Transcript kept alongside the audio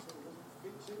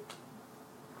You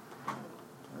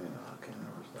know, I can't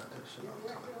never start that shit all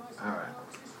the time. All right.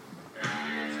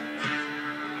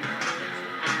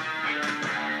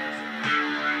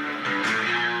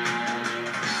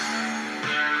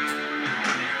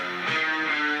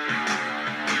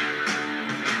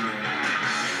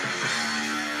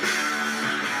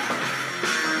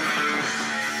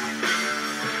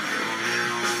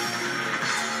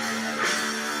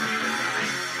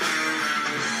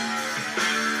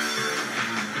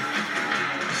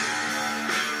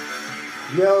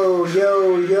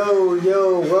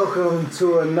 Yo, welcome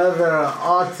to another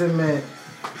ultimate...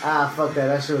 fuck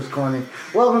that shit was corny.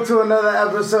 Welcome to another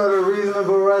episode of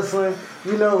Reasonable Wrestling.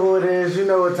 You know who it is, you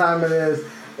know what time it is.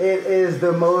 It is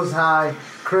the Most High,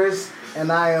 Chris,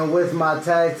 and I am with my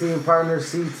tag team partner,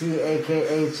 CT,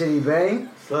 aka Chidi Bang.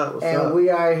 What's and up? We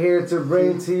are here to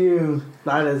bring to you...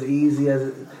 Not as easy as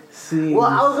it seems. Well,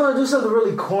 I was going to do something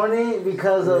really corny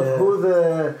because of who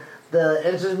the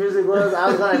entrance music was. I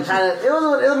was gonna try to. It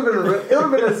would have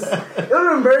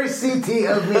been very CT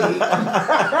of me.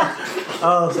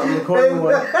 Oh, so I'm the corny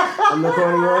one. I'm the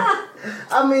corny one.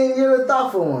 I mean, you're the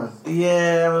thoughtful one.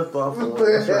 Yeah, I'm the thoughtful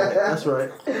one. That's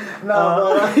right.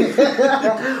 No,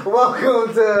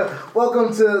 welcome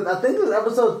to. I think it was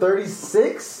episode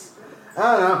 36.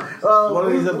 I don't know. One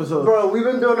of these episodes. Bro, we've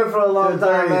been doing it for a long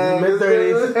time, man.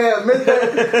 Mid-30s. Yeah,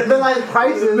 midlife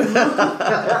crisis.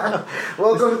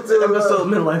 Welcome to... Episode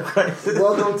midlife crisis.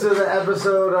 Welcome to the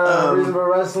episode of Reasonable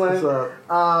Wrestling. What's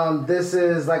up? This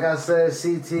is, like I said,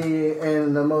 CT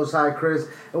and the Most High Chris.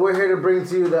 And we're here to bring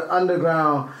to you the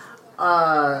underground...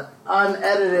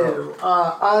 unedited,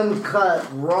 uncut,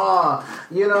 raw.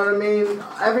 You know what I mean?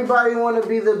 Everybody want to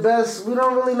be the best. We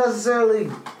don't really necessarily,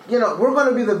 we're going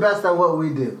to be the best at what we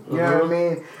do. You know what I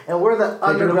mean? And we're the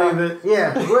underground.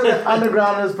 Yeah, we're the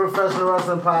undergrounders professional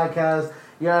wrestling podcast.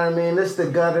 You know what I mean? This the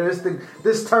gutter.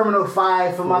 This Terminal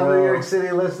 5 for my New York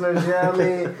City listeners. You know what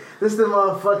I mean? This the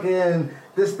motherfucking.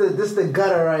 This the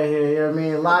gutter right here. You know what I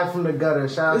mean? Live from the gutter.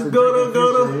 Shout out to Gutter.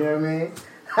 You know what I mean?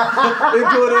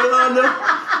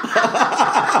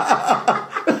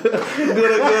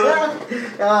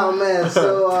 Oh man!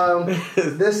 So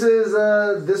this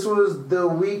was the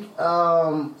week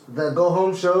the go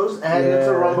home shows heading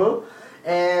into Rumble,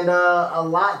 and a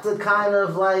lot to kind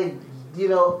of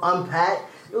unpack.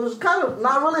 It was kind of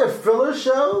not really a filler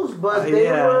shows, but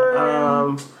they were.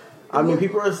 I mean,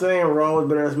 people are saying Raw was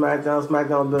better than SmackDown.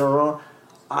 SmackDown was better than Raw.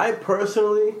 I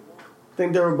personally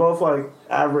think they were both like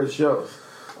average shows.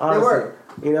 Honestly,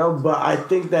 they were. But I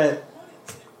think that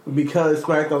because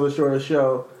SmackDown was a shorter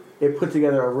show, it put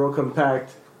together a real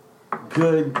compact,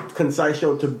 good, concise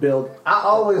show to build. I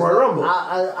always love Rumble.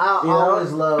 I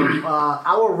always love.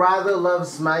 I would rather love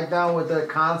SmackDown with their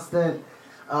constant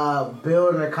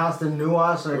build and their constant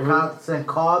nuance and their constant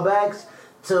callbacks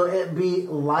to it be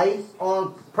light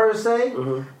on per se,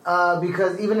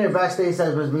 because even their backstage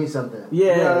segments mean something.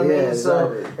 Yeah, you know what I mean.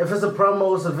 Exactly. So if it's a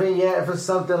promo, it's a vignette. If it's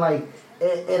something like.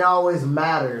 It always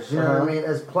matters, you know what I mean?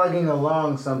 It's plugging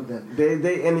along something. They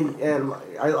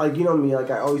I like me, like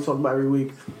I always talk about every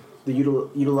week, the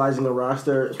utilizing the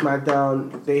roster.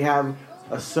 SmackDown, they have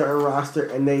a certain roster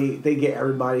and they get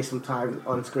everybody some time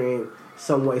on screen,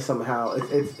 some way, somehow.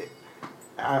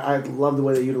 I love the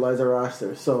way they utilize their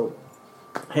roster. So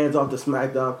hands off to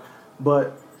SmackDown,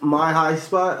 but my high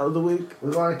spot of the week.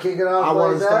 We want to kick it off.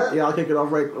 I'll kick it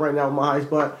off right now. My high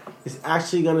spot is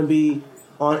actually going to be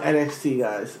on NXT,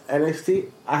 guys.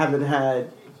 NXT, I haven't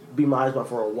had be my high spot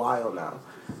for a while now.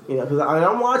 Because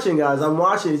I'm watching, guys.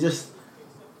 It's just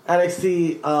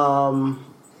NXT.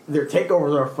 Their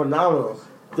takeovers are phenomenal.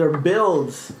 Their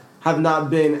builds have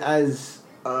not been as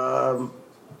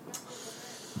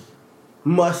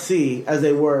must see as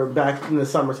they were back in the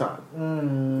summertime.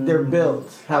 Their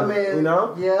builds have,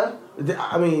 yeah.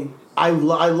 I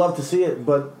love to see it,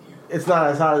 but it's not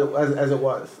as high as it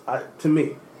was to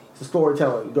me.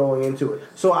 Storytelling going into it.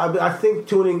 So I think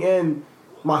tuning in,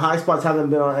 my high spots haven't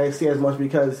been on NXT as much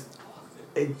because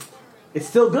it's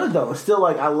still good though. It's still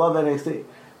I love NXT.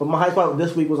 But my high spot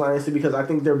this week was on NXT because I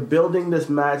think they're building this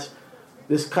match,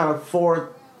 this kind of fourth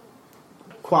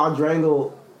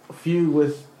quadrangle feud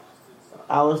with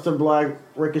Aleister Black,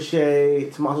 Ricochet,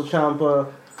 Tomasso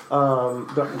Ciampa,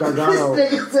 Gargano.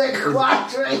 This nigga said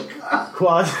quadrangle.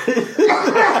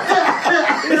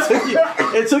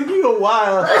 It took you a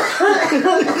while.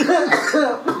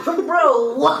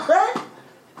 Bro, what?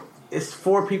 It's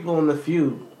 4 people in the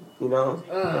feud,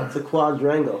 It's a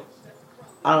quadrangle.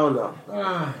 I don't know.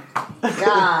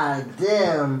 God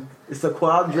damn. It's a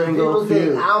quadrangle feud. People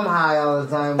feud. think I'm high all the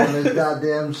time on this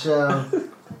goddamn show.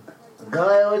 Go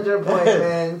ahead with your point,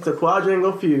 man. It's a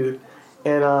quadrangle feud.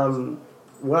 And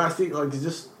what I see, like, it's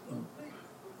just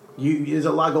there's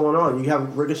a lot going on. You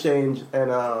have Ricochet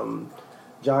and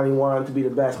Johnny wanting to be the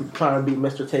best, trying to be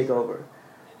Mr. Takeover.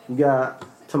 You got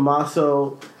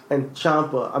Tomasso and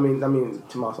Ciampa. I mean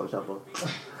Tomasso and Ciampa.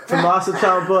 Tomasso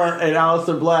Ciampa and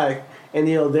Aleister Black, and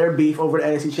their beef over the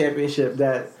NXT Championship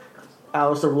that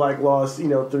Aleister Black lost,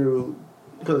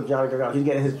 because of Johnny Gargano. He's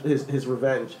getting his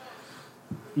revenge.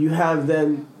 You have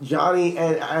then Johnny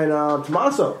and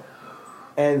Tomasso,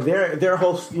 and their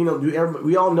hosts.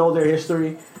 We all know their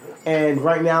history, and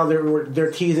right now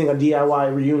they're teasing a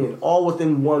DIY reunion, all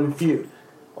within one feud,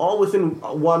 all within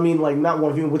one. I mean, like not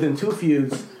one feud, within two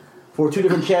feuds for two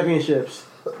different championships.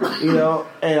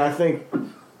 And I think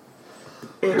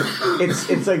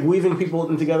it's like weaving people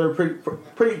in together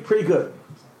pretty good.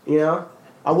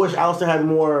 I wish Aleister had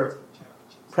more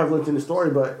prevalence in the story,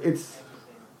 but it's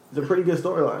a pretty good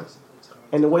storyline.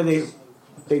 And the way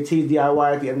they teased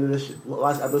DIY at the end of this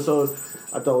last episode,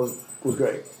 I thought was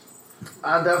great.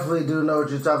 I definitely do know what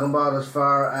you're talking about as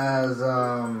far as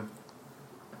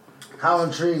how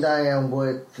intrigued I am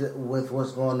with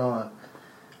what's going on.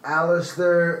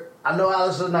 Aleister, I know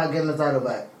Aleister's not getting the title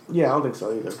back. Yeah, I don't think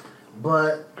so either.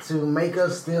 But to make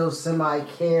us still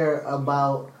semi-care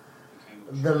about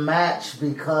the match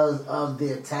because of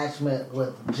the attachment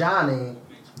with Johnny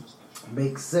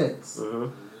makes sense.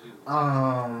 Mm-hmm.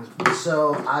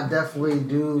 So I definitely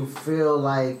do feel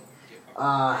like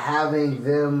having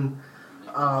them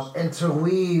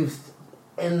interweaved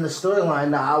in the storyline.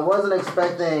 Now, I wasn't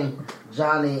expecting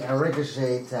Johnny and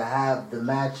Ricochet to have the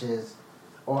matches,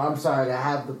 to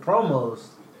have the promos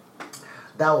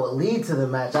that would lead to the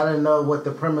match. I didn't know what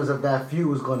the premise of that feud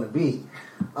was going to be.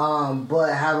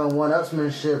 But having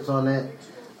one-upsmanships on it,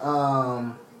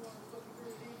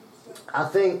 I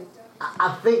think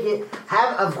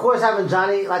having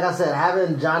Johnny, like I said,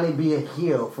 having Johnny be a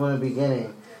heel from the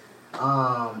beginning,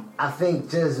 I think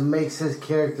just makes his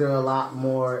character a lot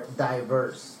more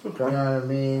diverse. Okay. You know what I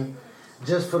mean?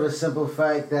 Just for the simple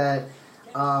fact that,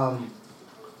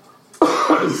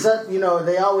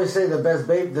 they always say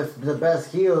the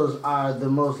best heels are the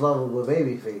most lovable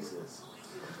baby faces.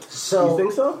 So you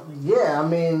think so? Yeah,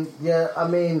 when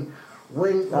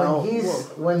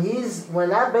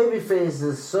that baby face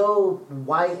is so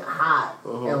white hot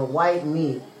and white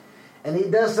meat, and he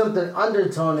does something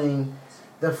undertoning,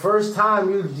 the first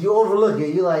time you overlook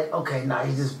it, you're like, okay,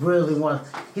 he just really wants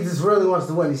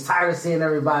to win. He's tired of seeing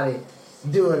everybody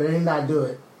do it and he not do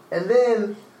it, and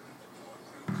then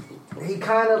he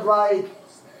kind of like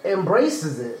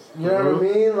embraces it. You know what I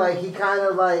mean? Like he kind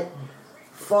of like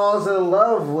falls in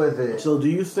love with it. So do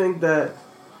you think that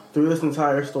through this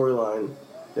entire storyline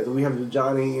that we have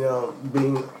Johnny,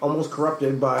 being almost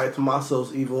corrupted by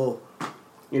Tomasso's evil,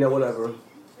 whatever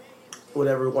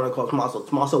you want to call it,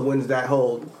 Tomasso wins that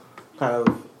whole kind of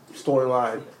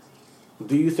storyline.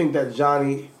 Do you think that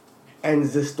Johnny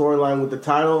ends this storyline with the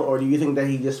title, or do you think that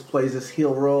he just plays this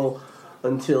heel role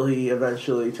until he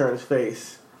eventually turns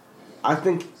face? I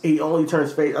think he only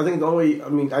turns face. I think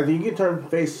you can turn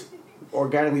face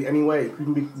organically anyway. You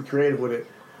can be creative with it.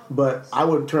 But I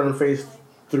would turn face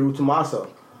through Tomasso.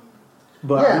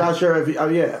 But yeah. I'm not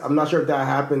sure if that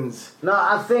happens. No,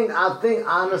 I think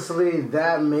honestly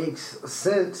that makes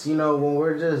sense. When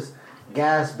we're just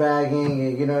gas bagging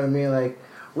and you know what I mean, like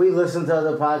we listen to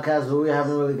other podcasts, but we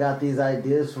haven't really got these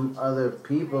ideas from other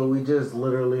people. We just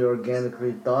literally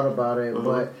organically thought about it. Mm-hmm.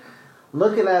 But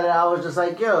looking at it, I was just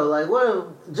like, what if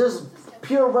just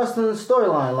pure wrestling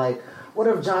storyline? Like, what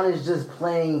if Johnny's just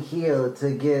playing heel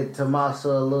to get Tomasso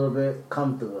a little bit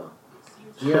comfortable?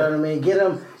 You know what I mean? Get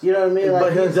him, you know what I mean? Like,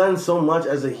 but he's done so much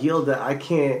as a heel that I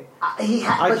can't.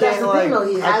 But that's the thing, though.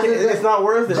 He hasn't. It's not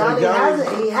worth it. Johnny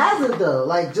hasn't. He hasn't though.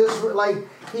 Like just like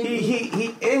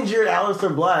he injured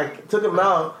Aleister Black, took him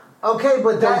out. Okay,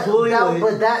 but that's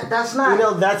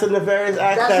not. That's a nefarious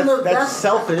act. That's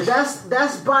selfish.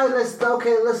 That's biased.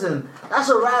 Okay, listen. That's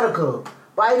a radical.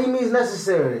 By any means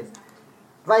necessary.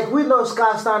 Like we know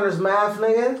Scott Steiner's math,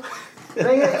 nigga.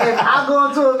 If I go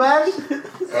into a match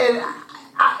and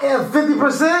I am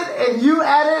 50% and you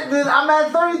add it, then I'm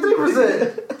at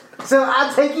 33%. So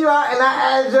I take you out and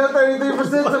I add your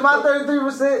 33% to my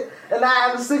 33%, and I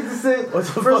have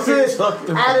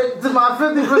 66% added to my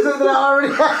 50% that I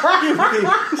already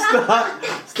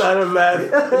have. Steiner math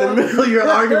in the middle of your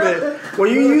argument.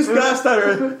 When you use Scott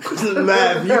Steiner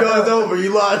math, it's over.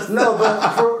 You lost.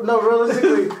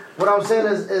 Realistically, what I'm saying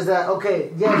is that, okay,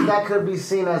 yes, that could be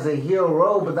seen as a heel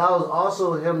role, but that was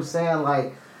also him saying,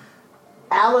 like,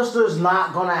 Aleister's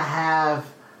not going to have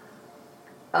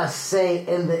a say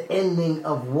in the ending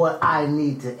of what I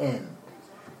need to end.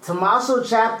 Tomasso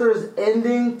Chapter's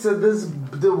ending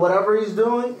to whatever he's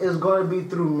doing is going to be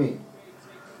through me.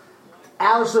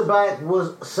 Aleister Black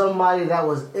was somebody that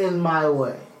was in my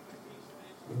way.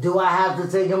 Do I have to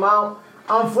take him out?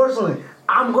 Unfortunately,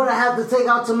 I'm going to have to take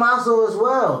out Tomasso as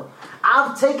well.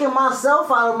 I've taken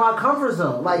myself out of my comfort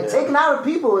zone. Like, taking out of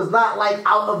people is not, like,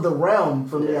 out of the realm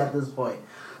for me at this point.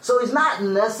 So it's not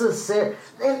necessary.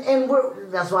 And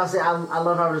that's why I say I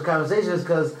love having this conversation, is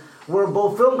because we're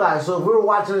both film guys. So if we were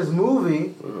watching this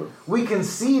movie, we can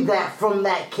see that from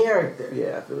that character.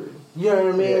 Yeah, I feel you. You know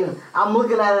what I mean? Yeah. I'm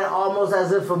looking at it almost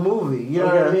as if a movie. You know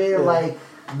what I mean? Yeah. Like,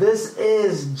 this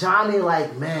is Johnny,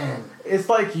 like, man. It's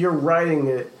like you're writing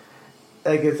it.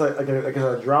 Like it's like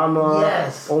a drama,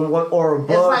 yes, or a book.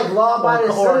 It's like Law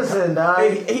Abiding Citizen, dog.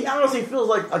 He honestly feels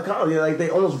like a comedy. Like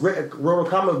they almost wrote a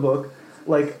comic book,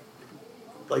 like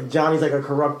Johnny's like a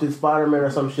corrupted Spider-Man or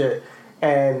some shit,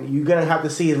 and you're gonna have to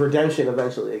see his redemption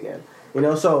eventually again. You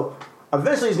know, so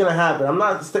eventually it's gonna happen. I'm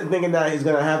not thinking that it's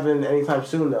gonna happen anytime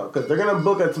soon though, because they're gonna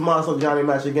book a Tomasso Johnny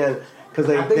match again because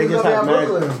they just have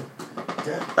magic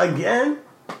again.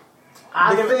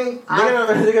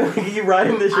 They're gonna keep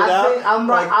writing this shit out.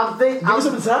 Give it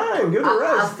some time. Give it a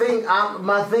rest.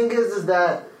 My thing is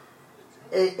that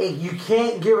you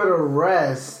can't give it a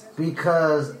rest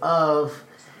because of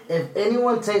if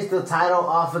anyone takes the title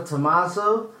off of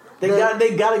Tomasso, they got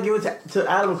to give it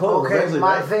to Adam Cole. Okay,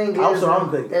 my thing is,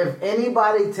 I'm thinking. If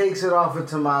anybody takes it off of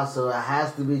Tomasso, it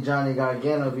has to be Johnny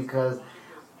Gargano because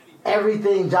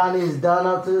everything Johnny's done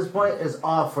up to this point is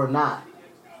all for naught.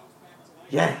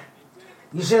 Yeah.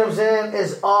 You see what I'm saying?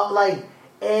 It's all like,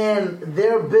 and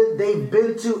they've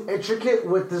been too intricate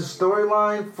with this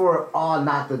storyline for all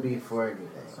not to be for anything.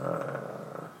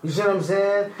 You see what I'm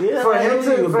saying? Yeah,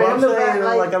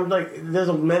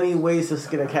 there's many ways to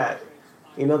skin a cat.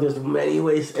 You know, there's many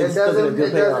ways. It doesn't. You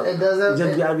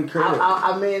just gotta be creative.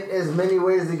 I mean, there's many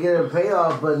ways to get a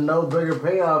payoff, but no bigger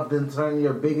payoff than turning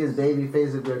your biggest baby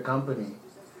face of your company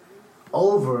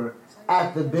over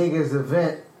at the biggest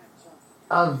event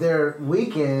of their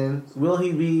weekend. Will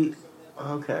he be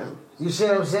okay? You see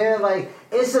what I'm saying? Like,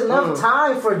 it's enough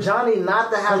time for Johnny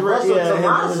not to have wrestled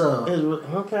Tomasso.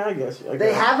 Okay, I guess.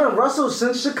 They haven't wrestled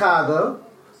since Chicago,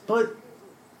 but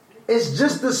it's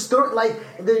just the story. Like,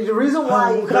 the reason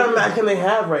why. What kind of match can they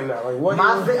have right now? Like, what?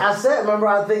 I think I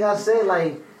said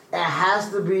like it has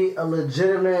to be a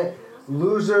legitimate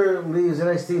loser leaves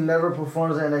NXT, never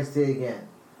performs at NXT again.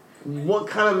 What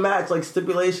kind of match? Like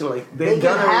stipulation? Like they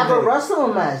can have a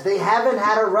wrestling match. They haven't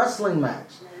had a wrestling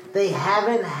match. They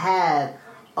haven't had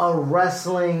a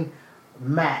wrestling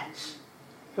match.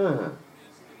 To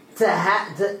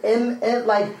have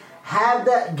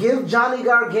that, give Johnny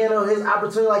Gargano his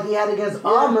opportunity like he had against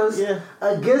Almas,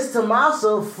 against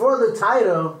Tomasso for the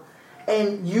title,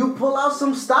 and you pull out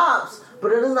some stops,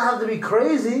 but it doesn't have to be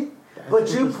crazy.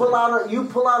 But you pull out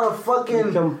a fucking...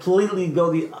 You completely go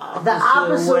the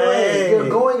opposite way. You're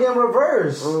going in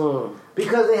reverse.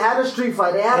 Because they had a street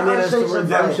fight. They had an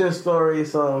redemption story,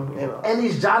 so, you know. And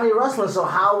he's Johnny wrestling, so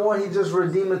how won't he just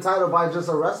redeem the title by just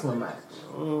a wrestling match?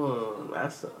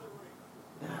 That's ill.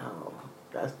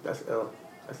 That's ill.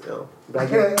 That's ill.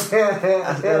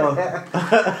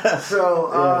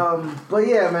 So, but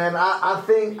yeah, man, I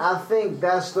think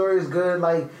that story is good.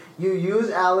 Like, you use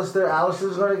Aleister.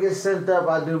 Aleister's going to get sent up,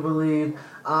 I do believe.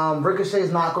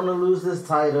 Ricochet's not going to lose this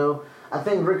title. I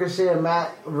think Ricochet and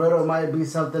Matt Riddle might be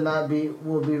something that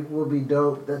will be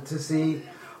dope to see.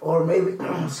 Or maybe,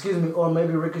 or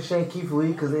maybe Ricochet and Keith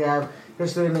Lee because they have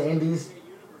history in the Indies.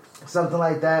 Something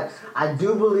like that. I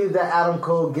do believe that Adam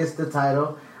Cole gets the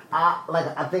title.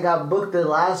 I think I booked it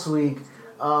last week.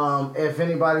 If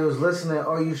anybody was listening,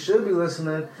 or you should be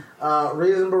listening,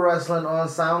 Reasonable Wrestling on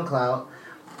SoundCloud,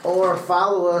 or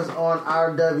follow us on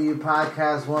RW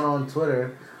Podcast 1 on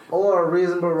Twitter, or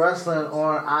Reasonable Wrestling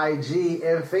on IG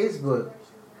and Facebook.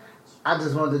 I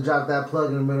just wanted to drop that plug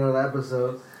in the middle of the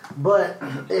episode. But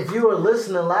if you were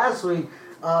listening last week,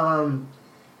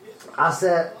 I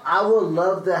said I would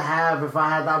love to have, if I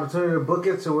had the opportunity to book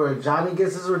it to where Johnny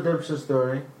gets his redemption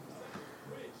story.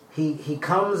 He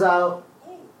comes out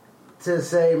to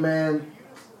say, man,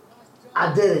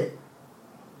 I did it.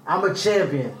 I'm a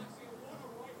champion.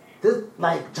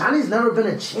 Johnny's never been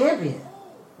a champion.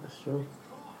 That's true.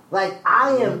 Like,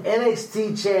 I am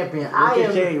NXT champion.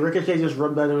 Ricochet just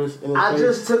rubbed that in his face.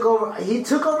 Just took over. He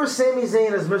took over Sami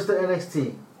Zayn as Mr.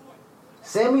 NXT.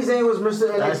 Sami Zayn was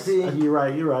Mr. NXT. You're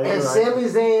right. And Sami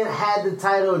Zayn had the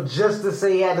title just to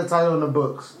say he had the title in the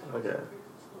books. Okay.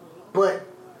 But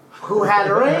who had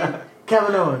the reign?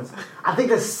 Kevin Owens. I think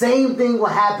the same thing will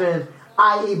happen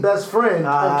i.e. best friend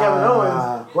of Kevin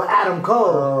Owens, with Adam Cole.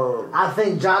 Oh. I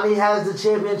think Johnny has the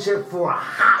championship for a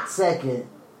hot second.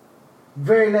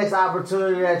 Very next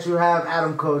opportunity that you have,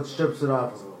 Adam Cole strips it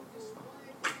off of him.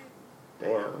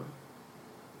 Damn.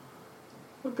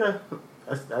 Okay.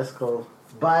 That's cool.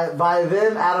 By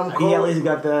then, Adam Cole... He at least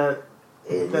got that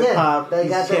pop. They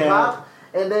got that pop.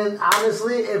 And then,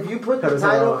 honestly, if you put the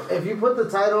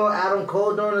title on Adam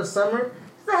Cole during the summer,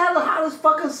 he's gonna have the hottest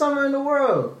fucking summer in the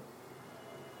world.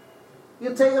 You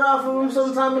can take it off of him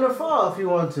sometime in the fall if you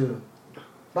want to.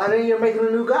 By then, you're making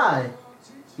a new guy.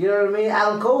 You know what I mean?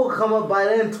 Adam Cole will come up by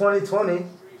then, 2020,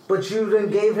 but you then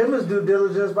gave him his due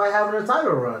diligence by having a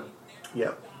title run.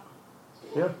 Yep.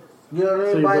 Yeah. You know what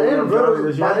I mean?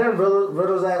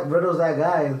 Riddle's that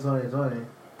guy in 2020.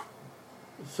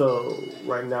 So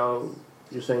right now,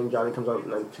 you're saying Johnny comes out in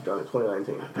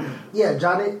 2019? Yeah,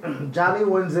 Johnny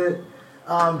wins it.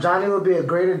 Johnny would be a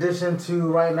great addition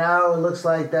to right now. It looks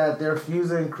like that they're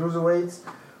fusing cruiserweights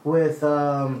with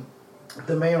the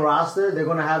main roster. They're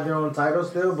going to have their own title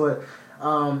still, but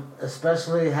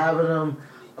especially having them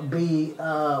be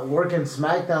working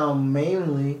SmackDown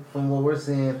mainly from what we're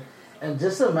seeing. And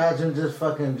just imagine just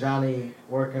fucking Johnny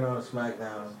working on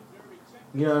SmackDown.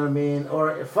 You know what I mean?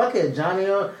 Or fuck it, Johnny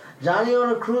on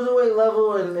a cruiserweight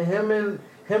level, and him and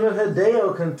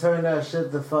Hideo can turn that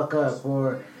shit the fuck up.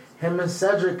 Or him and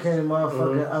Cedric can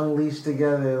motherfucking unleash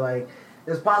together. Like,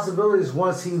 there's possibilities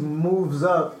once he moves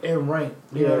up in rank.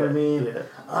 You know what I mean? Yeah.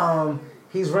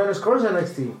 He's running his course in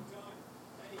NXT.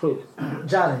 Who?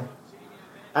 Johnny.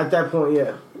 At that point,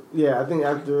 yeah. Yeah, I think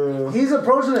after... He's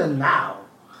approaching it now.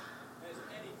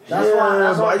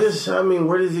 That's why. I mean,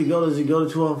 where does he go? Does he go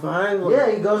to 205? Yeah,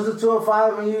 he goes to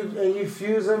 205 and you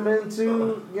fuse him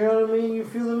into, you know what I mean? You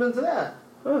fuse him into that.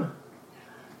 Huh.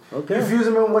 Okay. You fuse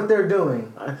him in what they're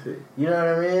doing. I see. You know what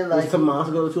I mean? Like, does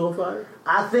Tomasso go to 205?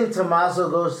 I think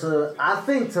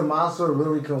Tomasso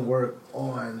really can work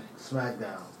on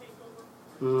SmackDown.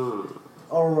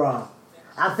 Or Raw.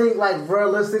 I think, like,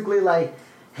 realistically, like,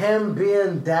 him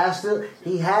being dashed,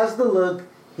 he has the look.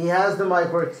 He has the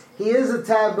mic work. He is a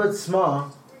tad bit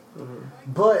small,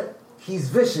 but he's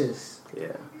vicious.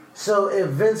 Yeah. So if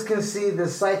Vince can see the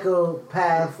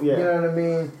psychopath, you know what I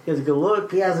mean? He has a good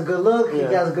look. He has a good look. Yeah.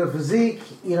 He has a good physique.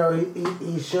 You know,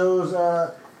 he shows.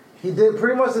 He did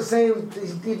pretty much the same.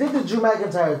 He did the Drew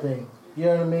McIntyre thing. You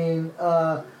know what I mean?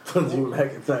 Drew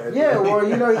McIntyre. Yeah. Well,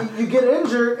 you know, you get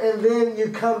injured and then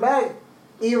you come back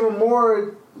even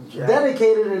more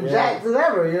dedicated and jacked than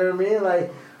ever. You know what I mean?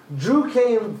 Like, Drew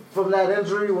came from that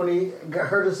injury when he got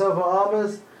hurt himself in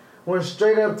Almas, went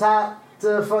straight up top to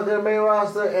the fucking main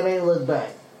roster and ain't looked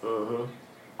back.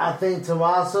 I think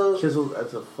Tomasso... Chisel,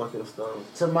 that's a fucking stone.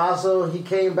 Tomasso, he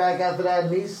came back after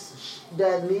that knee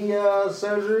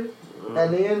surgery,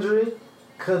 that knee injury.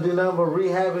 Couldn't do nothing but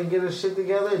rehab and get his shit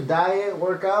together, diet,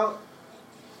 work out.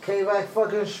 Came back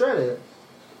fucking shredded.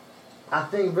 I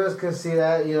think Vince can see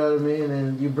that, you know what I mean?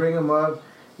 And you bring him up,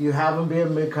 you have him be a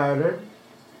mid-carder.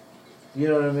 You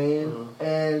know what I mean?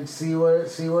 And see what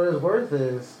his worth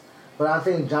is. But I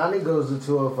think Johnny goes to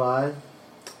 205.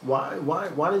 Why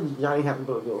did Johnny have to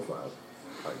go to 205?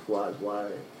 Like, why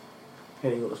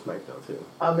can't he go to SmackDown too?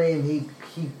 I mean, he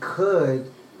could,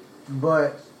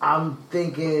 but I'm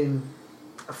thinking,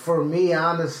 for me,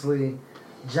 honestly,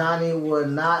 Johnny would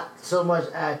not so much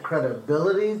add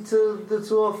credibility to the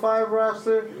 205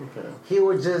 roster. Okay. He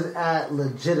would just add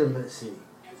legitimacy.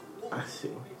 I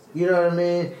see. You know what I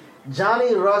mean?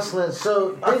 Johnny wrestling.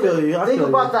 So think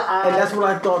about the eyes. And that's what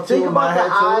I thought too. Think about the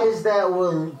eyes that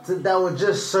will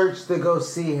just search to go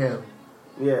see him.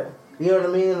 Yeah. You know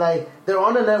what I mean? Like, they're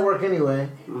on the network anyway.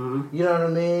 You know what I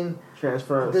mean?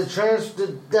 Transference.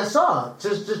 That's all.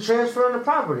 Just the transferring the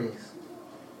properties.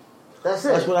 That's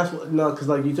it. Because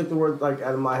like you took the word like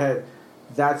out of my head.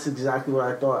 That's exactly what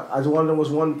I thought. I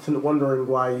was wondering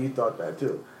why you thought that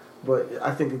too, but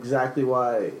I think exactly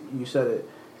why you said it.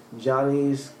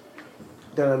 Johnny's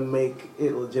gonna make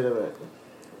it legitimate,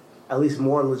 at least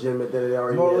more legitimate than it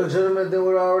already is. More legitimate than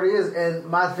what it already is, and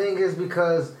my thing is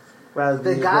because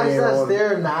the guys that's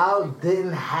there now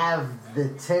didn't have the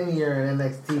tenure in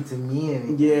NXT to me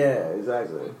anything. Yeah,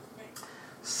 exactly.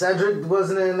 Cedric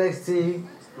wasn't in NXT.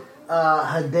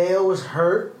 Hideo was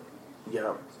hurt.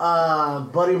 Yeah.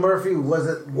 Buddy Murphy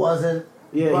wasn't.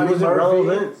 Yeah, Buddy he wasn't Murphy.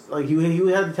 relevant. Like he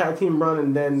had the tag team run,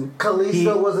 and then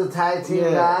Kalisto was a tag team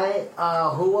guy.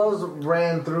 Who else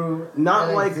ran through? Not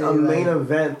NXT, like a main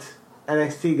event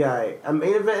NXT guy. A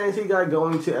main event NXT guy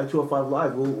going to F205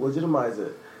 Live will legitimize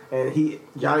it. And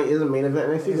Johnny is a main event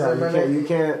NXT guy.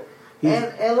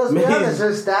 And let's be honest,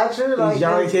 his stature, like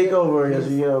Johnny Takeover,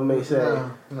 as you may say,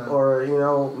 or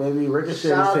maybe Ricochet's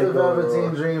Shout out to Takeover.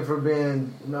 Velveteen Dream for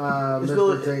being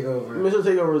Mr. Takeover. Mr.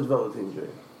 Takeover was Velveteen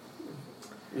Dream.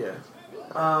 Yeah.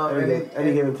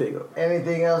 Any given takeover.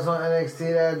 Anything else on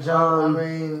NXT that jump? I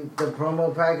mean, the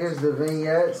promo package, the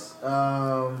vignettes,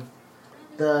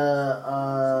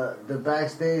 the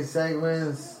backstage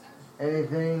segments,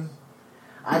 anything.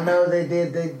 I know they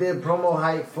did promo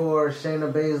hype for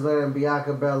Shayna Baszler and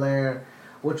Bianca Belair,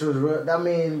 which was real. I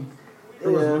mean, it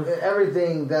was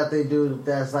everything that they do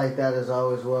that's like that is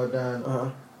always well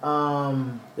done.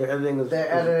 Their editing is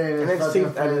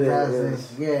fucking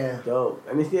fantastic. Yeah. Dope.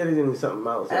 NXT editing is something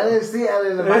else. NXT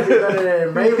editing might be better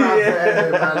than Ray Roster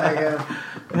editing, my nigga.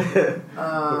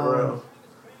 For real.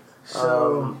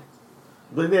 So,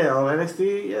 but yeah, on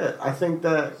NXT, I think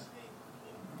that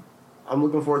I'm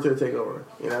looking forward to the takeover.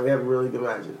 You know, we have really good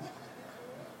matches.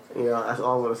 You know, that's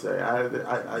all I'm gonna say.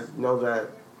 I know that.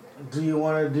 Do you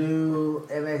want to do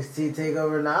NXT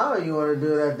Takeover now, or you want to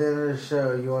do it at the end of the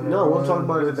show? We'll talk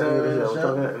about it at the end of the show. We'll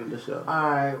talk at the end of the show.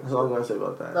 All right. That's all I'm gonna say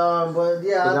about that. But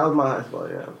yeah, that was my high spot.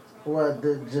 Yeah. What?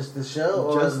 Just the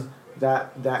show? Just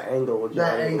that angle with Johnny.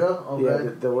 That angle. Okay.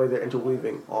 Yeah, the way they're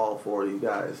interweaving all four of these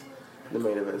guys in the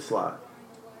main event slot.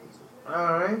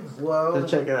 All right. Well,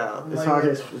 just check it out. It's hard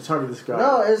to describe.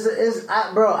 No,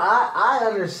 I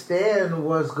understand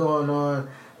what's going on.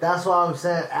 That's why I'm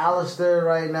saying Alistair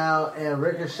right now and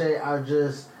Ricochet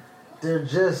they're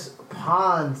just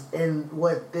pawns in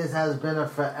what this has been a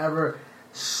forever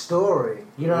story.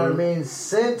 You know what I mean?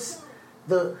 Since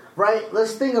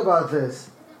let's think about this.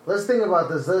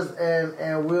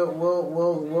 And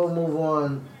we'll move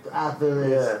on after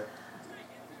this. Yeah.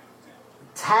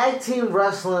 Tag team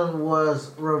wrestling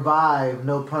was revived,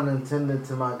 no pun intended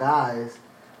to my guys,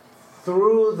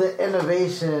 through the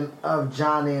innovation of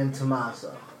Johnny and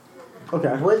Tomasso.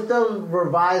 Okay. With them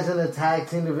revising the tag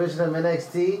team division of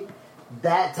NXT,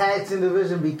 that tag team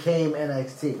division became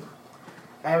NXT.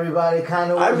 Everybody kind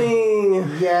of. I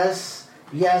mean, yes.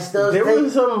 There were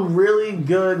some really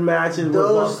good matches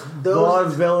with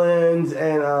Vaude Villains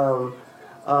and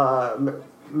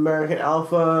American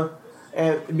Alpha.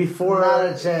 And before, not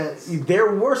a chance.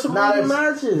 There were some good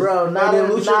matches, bro. Not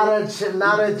a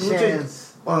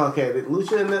chance. Oh, okay,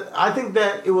 Lucha. I think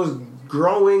that it was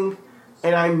growing.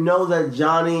 And I know that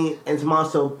Johnny and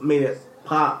Tomasso made it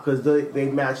pop because they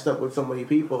matched up with so many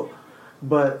people.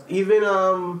 But even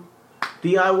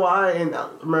DIY and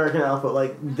American Alpha,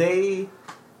 like they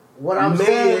what I'm made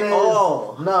saying it is,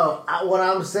 all. No, what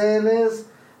I'm saying is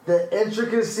the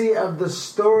intricacy of the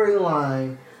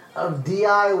storyline of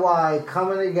DIY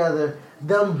coming together,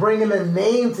 them bringing a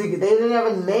name together. They didn't have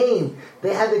a name.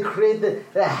 They had to create the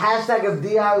hashtag of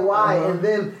DIY and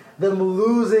then them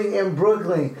losing in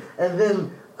Brooklyn, and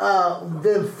then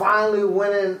finally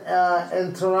winning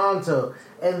in Toronto,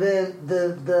 and then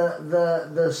the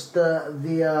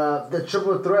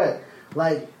triple threat.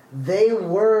 Like they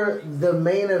were the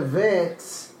main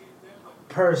events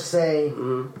per se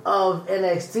of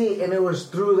NXT, and it was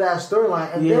through that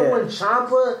storyline. And then when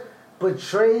Ciampa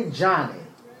betrayed Johnny,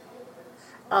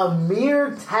 a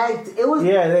mere tag. It was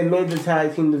they made the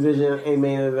tag team division a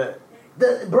main event.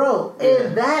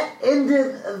 And that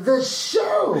ended the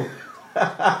show.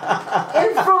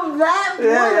 And from that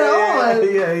point on,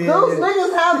 those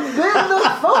niggas have been the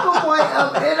focal point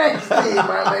of NXT,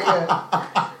 my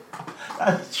nigga.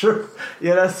 That's true.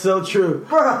 Yeah, that's so true.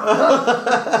 Bro.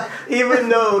 Even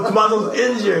though Tomasso's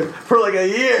injured for like a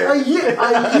year. A year.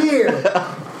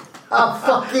 A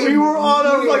fucking we were on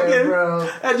our fucking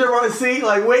edge of our seat,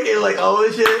 like waiting, like, oh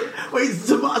shit, wait,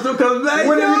 Tomasso comes back.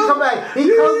 When did he come back? He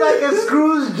comes back and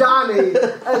screws Johnny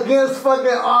against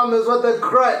fucking Almas with a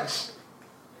crutch.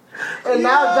 And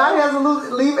now Johnny has to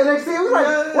leave NXT. It was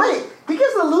like, wait, he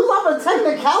gets to lose off a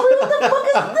technicality? What the fuck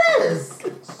is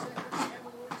this?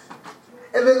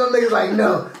 And then them niggas like,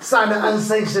 no, sign an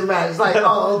unsanctioned match. It's like,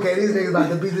 oh, okay, these niggas about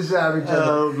to beat the shit out of each other.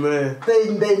 Oh, man.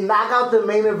 They knock out the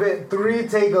main event 3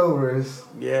 takeovers.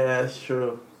 Yeah, that's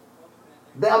true.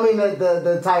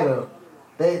 The title.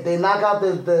 They knock out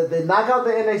the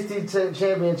NXT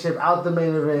championship out the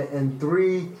main event in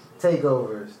 3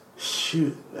 takeovers.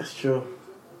 Shoot, that's true.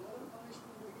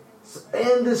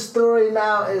 And the story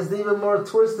now is even more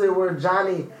twisted, where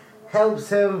Johnny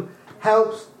Tomasso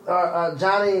helps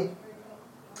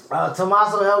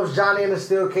Johnny in a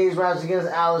steel cage match against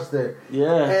Alistair.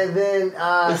 Yeah. And then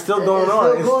it's still going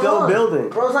on. It's still building.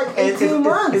 Bro, it's like 18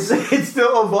 months. It's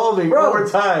still evolving over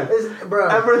time.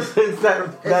 Ever since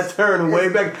that turn way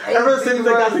back. Ever since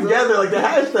they got together, like the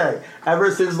hashtag. Ever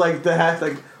since like the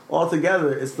hashtag all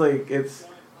together, it's like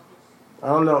I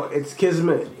don't know. It's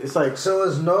kismet. It's like... So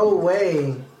there's no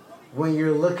way, when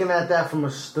you're looking at that from a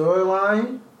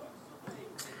storyline,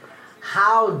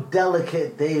 how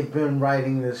delicate they've been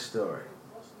writing this story.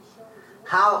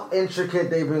 How intricate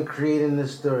they've been creating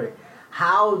this story.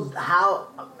 How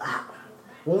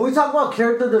when we talk about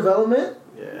character development,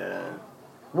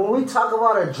 when we talk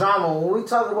about a drama, when we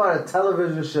talk about a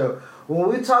television show, when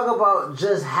we talk about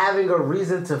just having a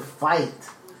reason to fight,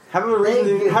 having a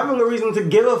reason to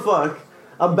give a fuck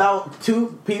about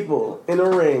two people in a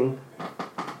ring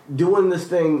doing this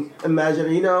thing,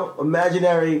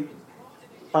 imaginary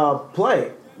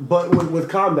play, but with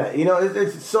combat.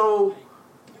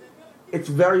 It's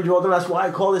very well done. That's why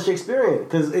I call it Shakespearean,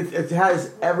 because it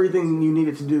has everything you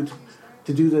needed to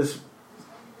do this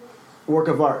work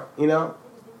of art. You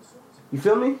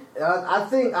feel me? I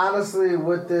think honestly,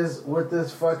 with this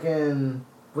storyline,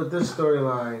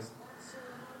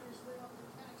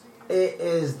 it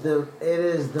is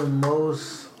the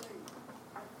most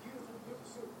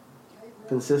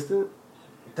consistent.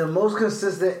 The most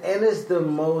consistent, and it's the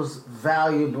most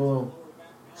valuable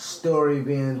story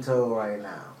being told right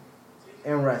now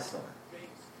in wrestling.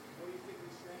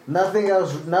 Nothing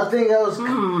else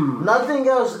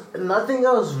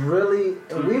really.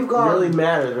 We've gone really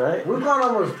matters, right? We've gone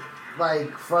almost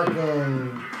like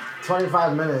fucking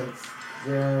 25 minutes.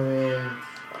 You know what I mean?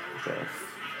 Okay.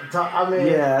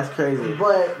 Yeah, that's crazy.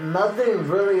 But nothing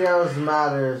really else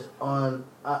matters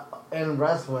in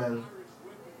wrestling.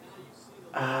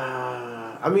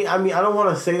 I mean, I don't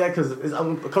want to say that because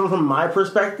I'm coming from my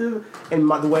perspective and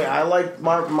the way I like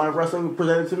my wrestling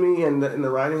presented to me and the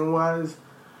writing wise.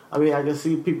 I mean, I can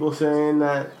see people saying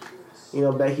that,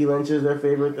 Becky Lynch is their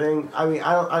favorite thing. I mean,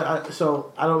 I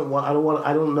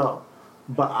don't know,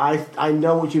 but I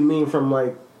know what you mean from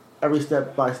like every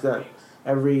step by step,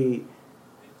 every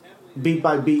beat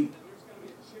by beat,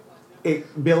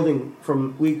 it building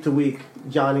from week to week.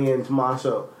 Johnny and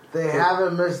Tomasso. They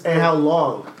haven't missed. And how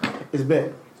long it's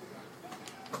been.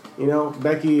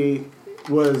 Becky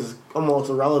was almost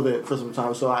irrelevant for some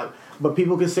time. But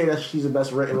people can say that she's the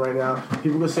best written right now.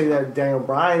 People can say that Daniel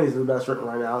Bryan is the best written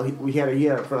right now. He had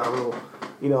a phenomenal,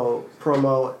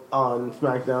 promo on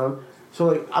SmackDown.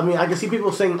 So I can see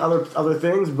people saying other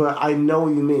things, but I know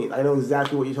what you mean. I know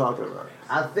exactly what you're talking about.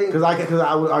 I think because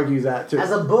I would argue that too.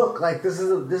 As a book, like this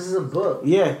is a book.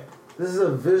 Yeah, this is a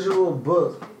visual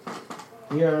book.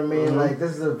 You know what I mean? Mm-hmm. Like,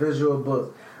 this is a visual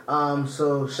book.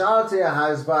 So shout out to your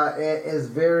high spot. It is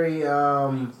very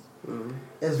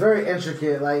it's very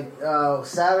intricate. Like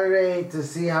Saturday, to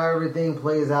see how everything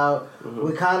plays out,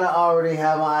 we kind of already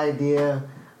have an idea.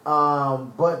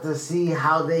 But to see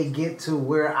how they get to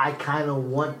where I kind of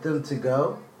want them to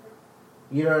go,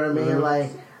 you know what I mean?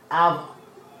 Like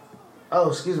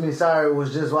excuse me, sorry,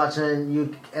 was just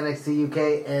watching NXT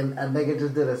UK and a nigga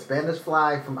just did a Spanish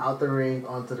fly from out the ring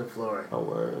onto the floor. Oh,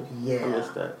 word. Yeah. I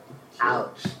missed that.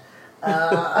 Ouch.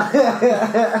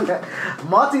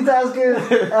 Multitasking.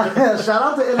 Shout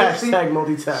out to NXT. Hashtag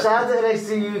multitasking. Shout out to NXT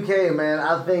UK, man.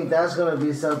 I think that's going to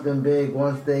be something big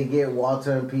once they get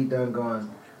Walter and Pete Dunne going.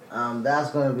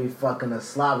 That's going to be fucking a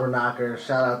slobber knocker.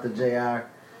 Shout out to JR.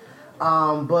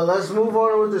 But let's move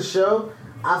on with the show.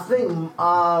 I think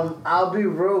I'll be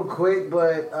real quick,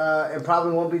 but it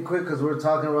probably won't be quick because we're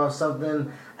talking about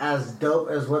something as dope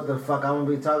as what the fuck I'm going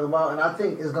to be talking about. And I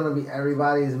think it's going to be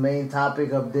everybody's main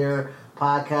topic of their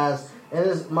podcast. And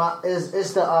it's the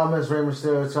Miss Rey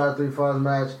Mysterio 3 Falls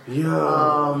match.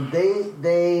 Yeah.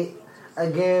 They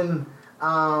again,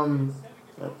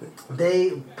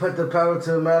 they put the pedal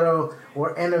to the metal,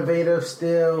 were innovative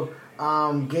still,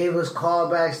 gave us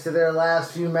callbacks to their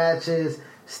last few matches.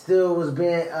 Still was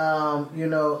being,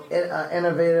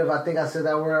 innovative. I think I said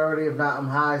that word already. If not, I'm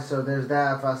high. So there's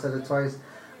that. If I said it twice.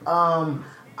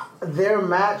 Their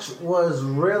match was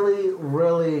really,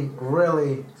 really,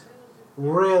 really,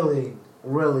 really,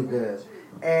 really good.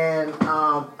 And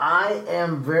I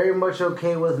am very much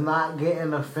okay with not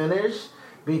getting a finish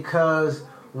because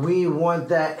we want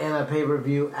that in a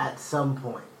pay-per-view at some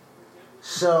point.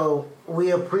 So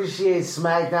we appreciate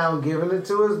SmackDown giving it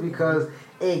to us because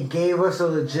it gave us a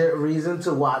legit reason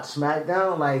to watch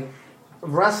SmackDown. Like,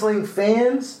 wrestling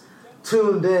fans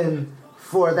tuned in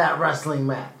for that wrestling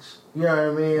match. You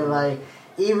know what I mean? Like,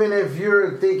 even if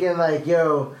you're thinking like,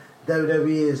 yo, WWE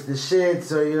is the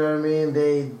shits, or you know what I mean?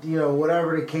 They,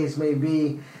 whatever the case may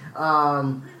be,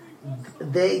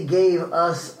 they gave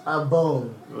us a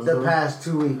bone the past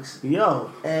 2 weeks. Yo.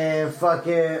 And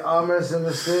fucking Almas and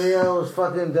Mysterio was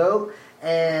fucking dope.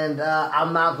 And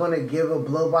I'm not going to give a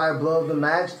blow-by-blow of the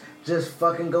match. Just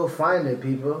fucking go find it,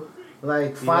 people.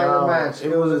 Like, find the match.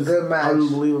 It was a good match.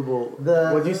 Unbelievable.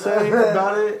 What'd you say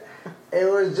about it? it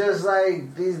was just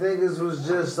like these niggas was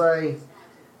just like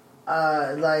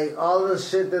all the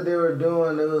shit that they were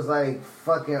doing. It was like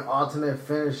fucking alternate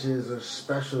finishes or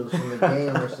specials from the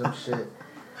game or some shit.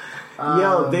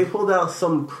 Yo, they pulled out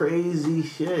some crazy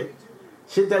shit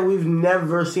that we've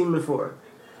never seen before.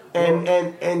 And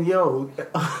yo,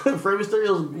 Rey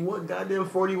Mysterio's what, goddamn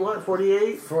 41,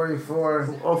 48?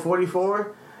 44. Or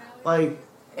 44? Like,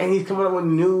 and he's coming up with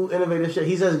new innovative shit.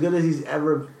 He's as good as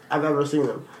I've ever seen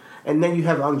him. And then you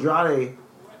have Andrade,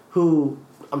 who,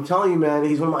 I'm telling you, man,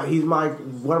 he's one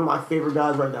of my favorite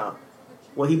guys right now.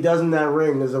 What he does in that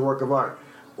ring is a work of art.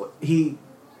 He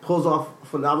pulls off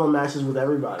phenomenal matches with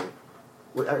everybody.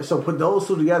 So put those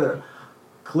two together,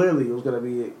 clearly it was going to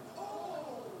be a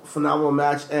phenomenal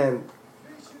match. And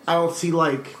I don't see,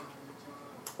 like,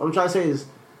 what I'm trying to say is,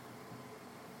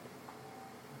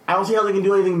 I don't see how they can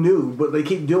do anything new, but they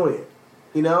keep doing it.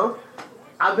 You know?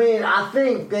 I mean, I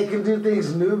think they can do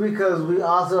things new because we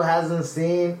also hasn't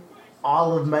seen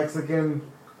all of Mexican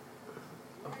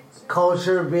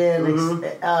culture being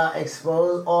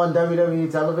exposed on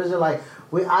WWE television. Like,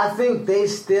 I think they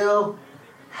still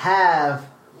have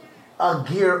a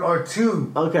gear or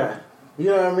two. Okay. You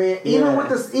know what I mean?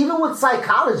 Even with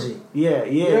psychology. Yeah.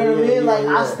 You know what I mean? Like,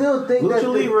 I still think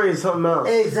Lucha Libre is something else.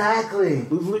 Exactly.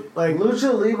 Like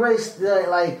Lucha Libre,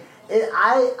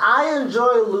 I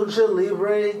enjoy Lucha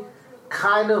Libre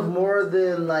kind of more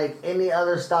than like any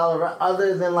other style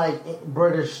other than like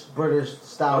British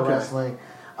style wrestling.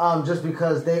 Just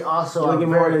because they also like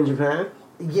more than Japan.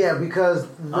 Yeah, because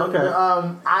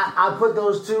I put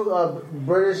those two,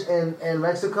 British and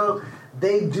Mexico.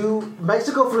 They do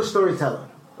Mexico for the storytelling.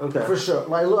 Okay, for sure.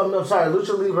 Like, I'm sorry,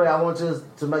 Lucha Libre. I went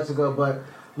to Mexico, but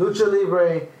Lucha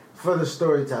Libre for the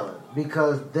storytelling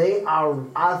because they are.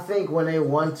 I think when they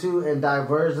want to and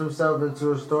diverge themselves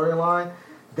into a storyline,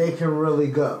 they can really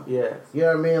go. Yeah, you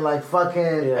know what I mean. Like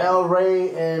fucking El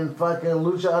Rey and fucking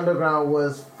Lucha Underground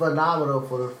was phenomenal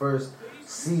for the first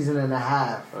season and a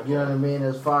half. Okay. You know what I mean?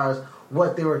 As far as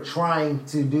what they were trying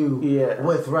to do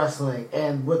with wrestling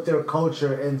and with their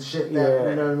culture and shit that,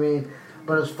 you know what I mean?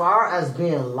 But as far as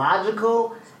being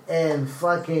logical and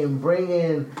fucking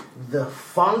bringing the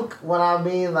funk, what I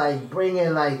mean, like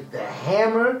bringing like the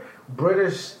hammer,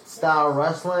 British style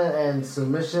wrestling and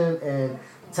submission and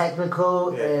technical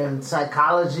and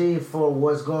psychology for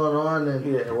what's going on.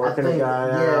 And working the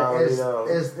guy out,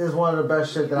 it's one of the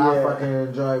best shit that I fucking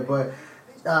enjoy. But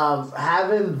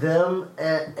having them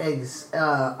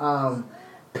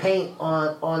paint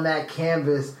on that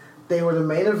canvas, they were the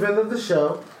main event of the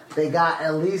show. They got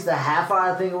at least a half hour.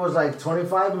 I think it was like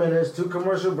 25 minutes, 2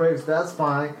 commercial breaks. That's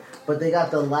fine. But they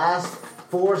got the last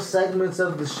 4 segments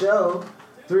of the show,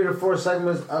 3 to 4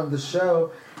 segments of the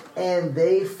show, and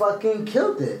they fucking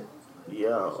killed it.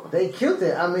 Yo, they killed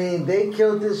it. I mean, they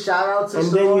killed it. Shout out to and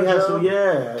Samoa then you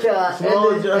have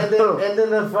Joe. And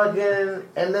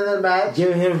then the match.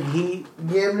 Give him heat.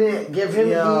 Give him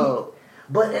heat.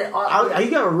 But he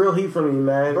got a real heat from me,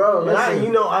 man. Bro,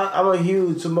 listen. I'm a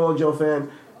huge Samoa Joe fan,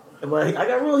 but I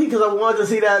got real heat because I wanted to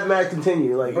see that match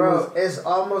continue. Like, bro, it's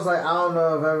almost like I don't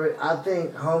know if I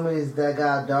think homies that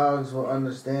got dogs will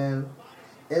understand.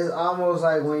 It's almost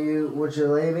like when you with your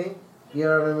lady. You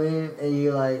know what I mean? And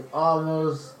you like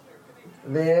almost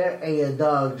there, and your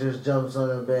dog just jumps on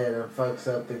the bed and fucks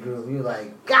up the groove. You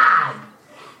like, God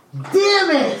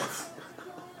damn it!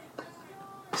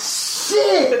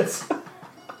 Shit!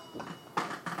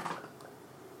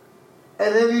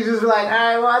 And then you just be like, all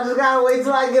right, well, I just gotta wait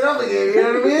till I get up again. You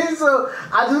know what I mean? So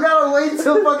I just gotta wait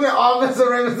till fucking Offensive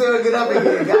Rey Mysterio get up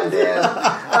again.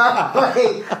 Goddamn.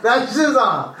 Wait, that's just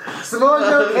on. Samoa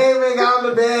Joe came in, got on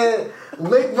the bed,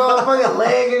 licked motherfucking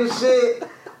leg and shit.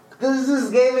 This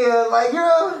just gave me a, like,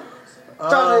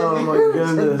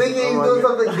 thinking he's doing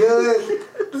something good,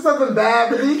 do something bad,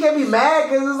 but then you can't be mad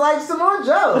because it's like Samoa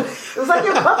Joe. It's like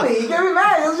your puppy. You can't be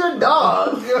mad. It's your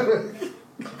dog.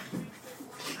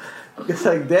 It's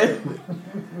like,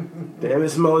 damn it,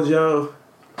 Samoa Joe.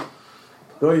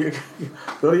 Go to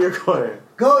your corner.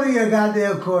 Go to your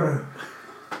goddamn corner.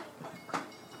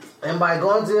 And by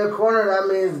going to your corner, that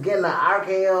means getting an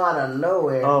RKO out of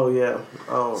nowhere. Oh, yeah.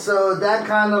 Oh. So that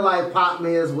kind of like popped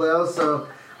me as well. So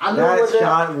I know that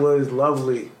shot was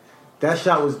lovely. That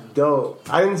shot was dope.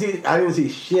 I didn't see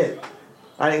shit.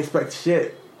 I didn't expect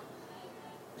shit.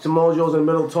 Samoa Joe's in the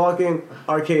middle talking,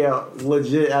 RKO,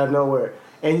 legit out of nowhere.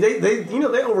 And they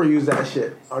overuse that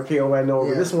shit. RKO out of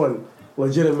nowhere. Yeah. This one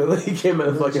legitimately came out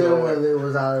of fucking nowhere. Legitimately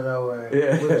was out of nowhere.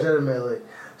 Yeah. Legitimately.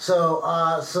 So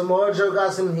Samoa Joe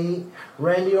got some heat.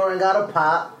 Randy Orton got a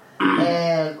pop.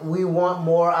 And we want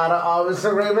more out of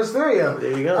Rey Mysterio.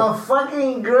 There you go. A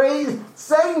fucking great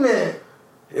segment.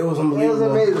 It was unbelievable. It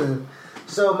was amazing.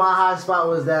 So my high spot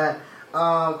was that.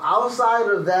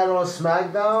 Outside of that on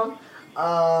SmackDown,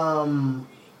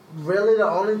 really the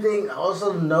only thing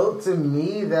also note to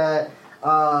me that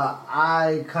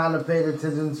I kind of paid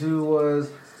attention to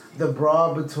was the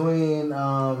brawl between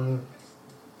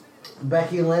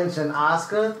Becky Lynch and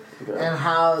Asuka, and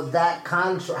how that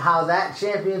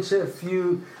championship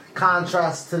feud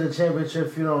contrasts to the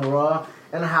championship feud on Raw,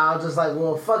 and how just like,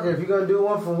 well, fuck it, if you're gonna do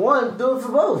one for one, do it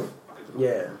for both.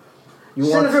 Yeah.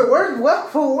 If it worked well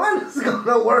for one, it's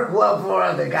gonna work well for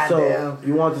other. Goddamn. So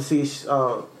you want to see?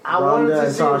 I wanted to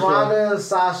see Ronda and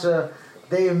Sasha.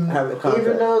 Even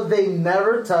though they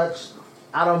never touched,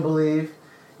 I don't believe.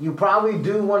 You probably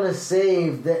do want to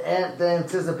save the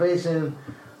anticipation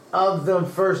of them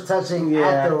first touching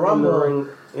at the Rumble.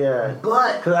 Yeah,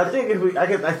 but because I think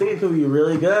I think it could be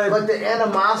really good. But the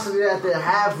animosity that they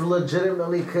have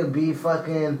legitimately could be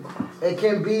fucking. It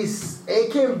can be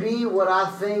what I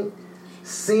think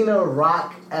Cena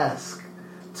Rock-esque,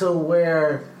 to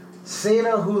where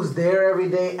Cena, who's there every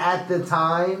day at the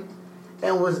time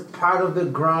and was part of the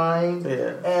grind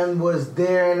and was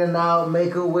there in and out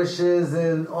making wishes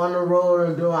and on the road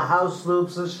and doing house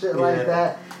loops and shit like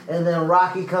that, and then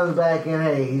Rocky comes back and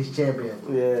hey, he's champion.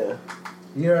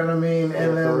 You know what I mean?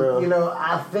 And then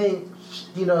I think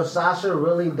Sasha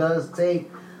really does take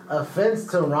offense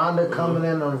to Ronda coming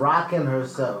in and rocking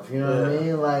herself. You know what I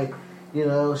mean? Like,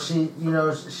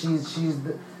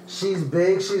 she's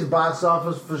big, she's box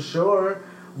office for sure,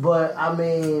 but I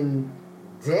mean,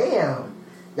 damn,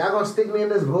 y'all gonna stick me in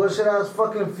this bullshit ass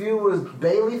fucking feud with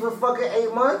Bayley for fucking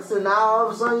 8 months, and now all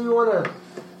of a sudden you wanna,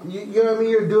 you know what I mean?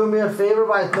 You're doing me a favor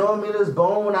by throwing me this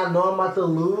bone when I know I'm about to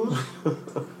lose.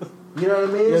 You know what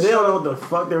I mean? Yeah, they don't know what the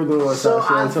fuck they were doing with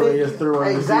Sasha until they just threw her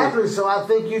in the feud. So I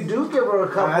think you do give her a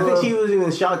couple. I think she was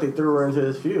even shocked they threw her into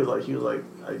this feud. Like she was like,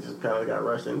 I just kind of got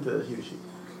rushed into this. She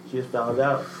just found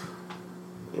out,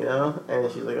 and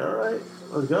she's like, all right,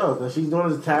 let's go. Because she's doing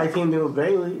this tag team deal with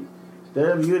Bayley.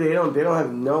 Their view, they don't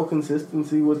have no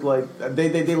consistency with like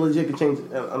they legit could change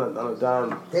on a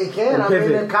dime. They can. I mean,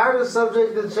 they're kind of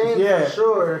subject to change for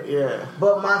sure. Yeah.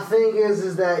 But my thing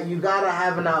is that you gotta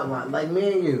have an outline, like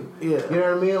me and you. Yeah. You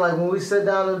know what I mean? Like when we sit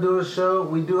down and do a show,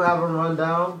 we do have a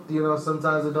rundown.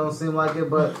 Sometimes it don't seem like it,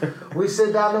 but we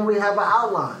sit down and we have an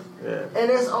outline. Yeah.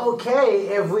 And it's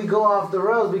okay if we go off the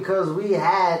rails because we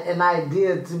had an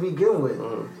idea to begin with.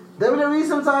 WWE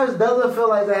sometimes doesn't feel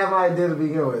like they have an idea to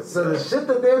begin with. So the shit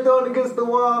that they're throwing against the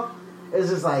wall is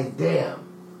just like, damn.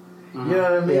 You know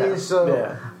what I mean? Yeah.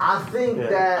 So I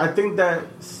think that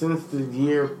since the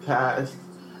year passed,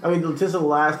 I mean, just the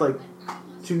last like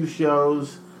 2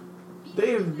 shows,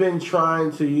 they've been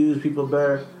trying to use people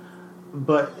better.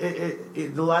 But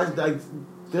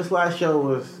this last show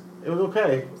was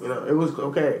okay. It was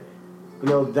okay.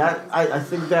 That I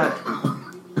think that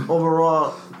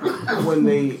overall, when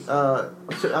they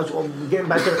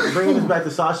bringing this back to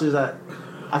Sasha, is that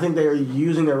I think they are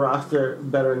using their roster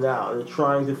better now. They're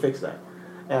trying to fix that,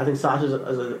 and I think Sasha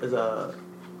is a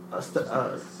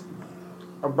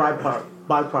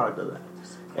byproduct of that,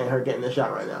 and her getting the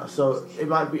shot right now. So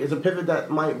it's a pivot that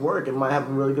might work. It might have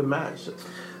a really good match.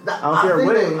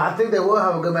 I think they will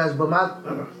have a good match, but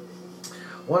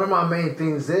one of my main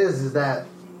things is that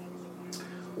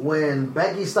when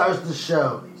Becky starts the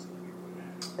show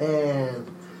and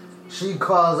she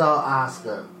calls out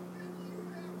Asuka,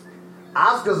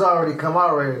 Asuka's already come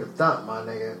out ready to thump, my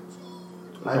nigga.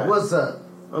 Like, what's up?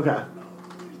 Okay.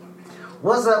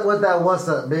 What's up with that what's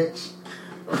up, bitch?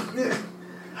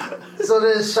 So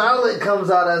then Charlotte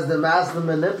comes out as the master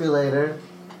manipulator,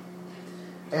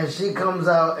 and she comes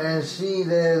out and she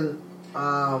then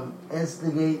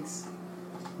instigates,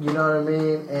 you know what I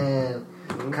mean, and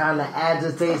kind of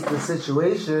agitates the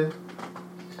situation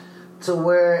to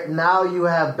where now you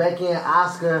have Becky and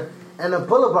Asuka and a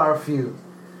pull-apart feud.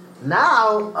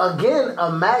 Now, again,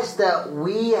 a match that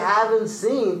we haven't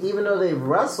seen, even though they've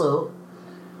wrestled,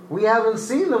 we haven't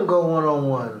seen them go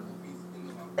one-on-one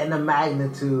in the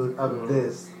magnitude of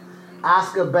this.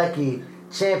 Asuka Becky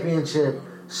championship.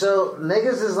 So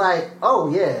niggas is like,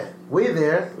 oh yeah, we're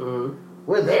there.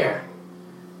 We're there.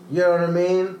 You know what I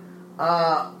mean?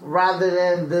 Rather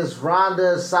than this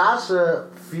Ronda Sasha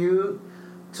feud,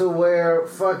 to where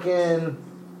fucking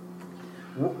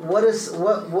what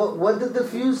did the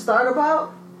feud start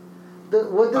about? This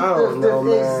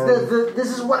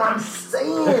is what I'm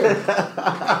saying.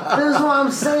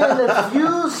 The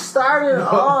feud started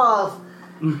off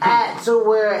at to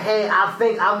where, hey, I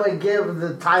think I'm gonna give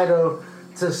the title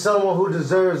to someone who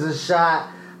deserves a shot,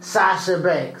 Sasha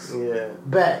Banks. Yeah.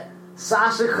 Bet.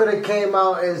 Sasha could have came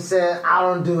out and said, I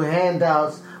don't do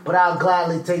handouts, but I'll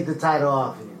gladly take the title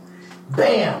off you.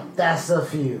 Bam! That's a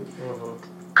feud. Mm-hmm.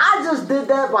 I just did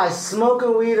that by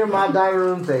smoking weed in my dining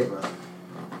room table.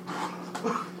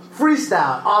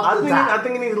 Freestyle off the top. I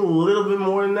think it needs a little bit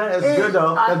more than that. It's good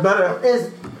though. It's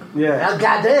better.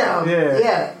 Goddamn.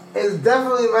 Yeah. It's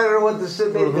definitely better than what the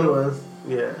shit they do is.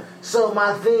 Yeah. So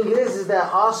my thing is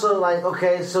that also like,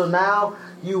 okay, so now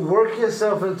you work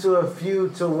yourself into a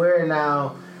feud to where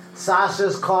now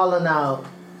Sasha's calling out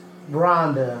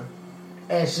Ronda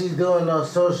and she's doing a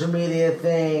social media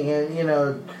thing and, you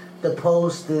know, the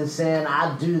post and saying,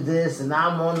 I do this and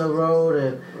I'm on the road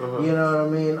and, you know what I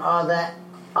mean, all that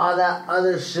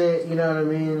other shit, you know what I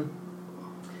mean?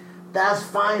 That's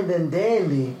fine and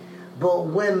dandy. But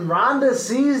when Ronda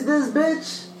sees this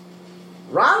bitch,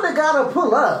 Ronda gotta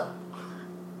pull up.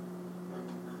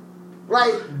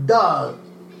 Like, dog,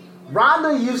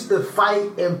 Ronda used to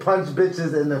fight and punch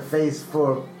bitches in the face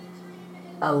for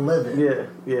a living.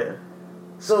 Yeah.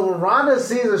 So when Ronda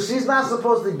sees her, she's not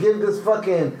supposed to give this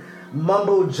fucking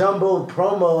mumbo jumbo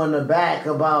promo in the back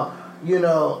about,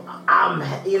 I'm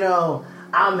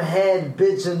head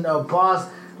bitch and a boss.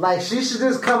 Like, she should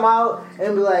just come out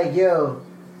and be like, yo,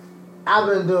 I've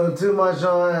been doing too much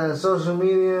on social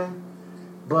media,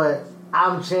 but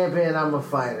I'm champion, I'm a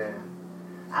fighter.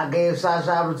 I gave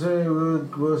Sasha opportunity,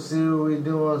 we'll see what we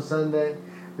do on Sunday,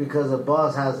 because a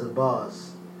boss has a boss.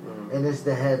 And it's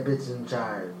the head bitch in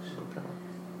charge. Okay.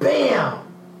 Bam!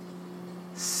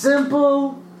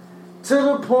 Simple, to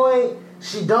the point.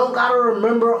 She don't gotta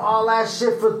remember all that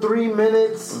shit for 3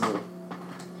 minutes.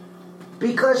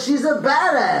 Because she's a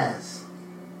badass.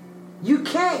 You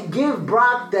can't give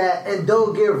Brock that and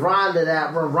don't give Ronda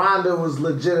that when Ronda was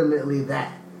legitimately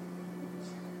that.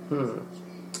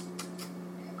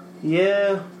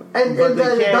 Yeah. And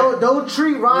don't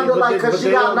treat Ronda because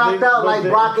she got knocked out like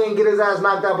Brock ain't get his ass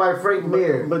knocked out by Frank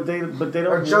Mir. But they don't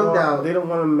or choked out. They don't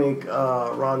want to make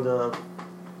Ronda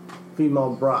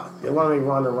female Brock. They want to make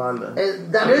Ronda.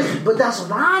 But that's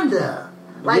Ronda.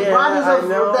 Like, Ronda's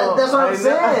that's what I'm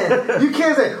saying. You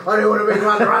can't say, they want to make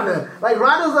Ronda. Like,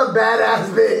 Ronda's a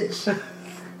badass bitch.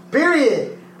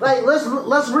 Period. Like, let's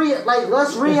react.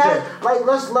 But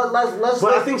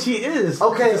I think she is.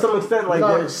 Okay. To some extent, like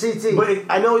that. CT. But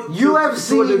I know UFC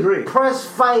to a degree. Press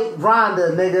fight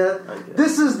Ronda, nigga. Okay.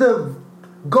 This is the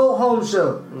go home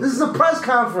show. This is a press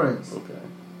conference. Okay.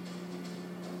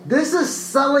 This is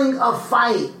selling a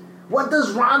fight. What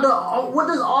does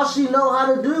all she know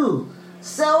how to do?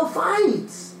 Sell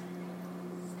fights.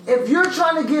 If you're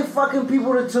trying to get fucking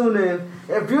people to tune in,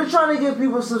 if you're trying to get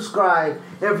people subscribed,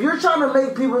 if you're trying to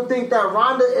make people think that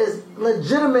Ronda is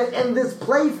legitimate in this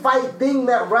play fight thing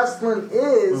that wrestling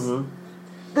is,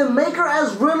 then make her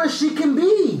as real as she can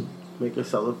be. Make her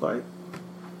sell a fight.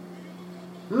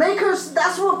 Make her.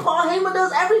 That's what Paul Heyman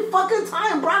does every fucking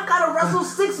time. Brock gotta wrestle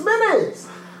 6 minutes.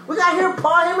 We gotta hear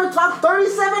Paul Heyman talk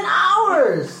 37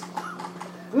 hours.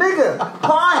 Nigga,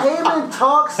 Paul Heyman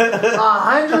talks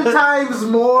 100 times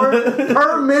more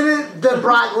per minute than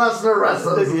Brock Lesnar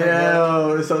wrestles.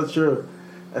 Yeah, it's so true.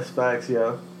 That's facts,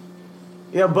 yo.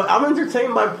 Yeah, but I'm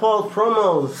entertained by Paul's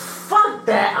promos. Fuck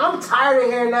that. I'm tired of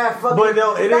hearing that fucking... But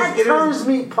no, that turns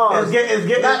me pause.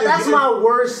 That's my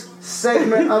worst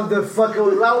segment of the fucking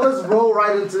week. Now let's roll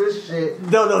right into this shit.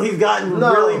 No, he's gotten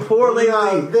really poor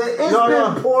lately. It's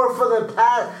been poor for the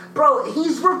past... Bro,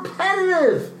 he's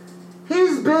repetitive.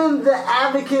 He's been the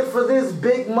advocate for this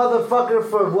big motherfucker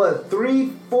for what,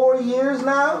 3-4 years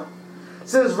now?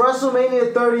 Since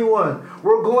WrestleMania 31.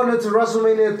 We're going into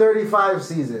WrestleMania 35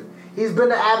 season. He's been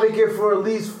the advocate for at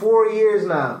least 4 years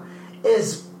now.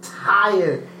 It's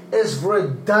tired. It's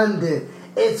redundant.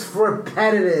 It's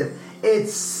repetitive.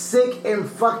 It's sick and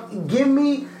fucking... Give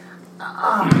me...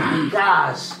 Oh my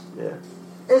gosh. Yeah.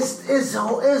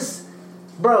 It's...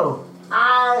 Bro...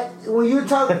 when you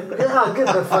talk, get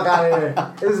the fuck out of here.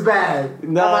 It's bad.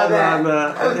 No.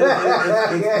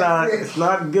 It's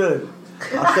not good.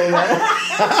 I'll say that.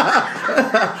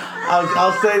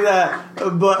 I'll say that.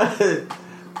 But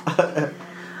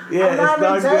yeah, it's not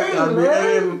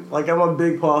good. I'm a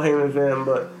big Paul Heyman fan,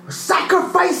 but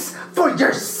sacrifice for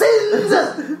your sins.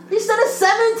 He said it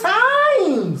 7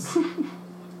 times.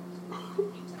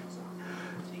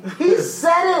 He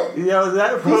said it. Yo,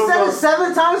 that promo, he said it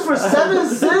 7 times for 7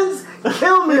 sins.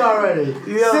 Kill me already.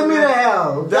 Send me to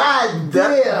hell. God damn.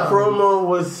 That promo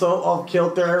was so off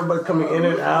kilter. Everybody coming in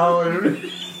and out.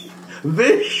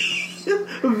 Vince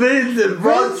and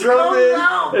Braun Strowman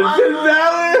and Finn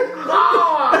Balor.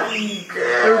 Oh,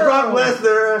 and Brock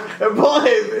Lesnar and Paul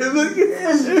Heyman.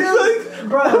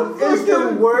 It's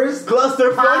the worst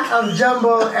cluster pot of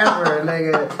jumbo ever,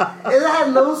 nigga. It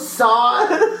had no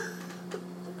sauce.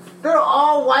 They're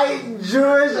all white,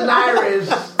 Jewish, and Irish.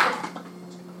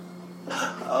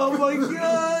 Oh my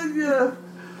god, yeah.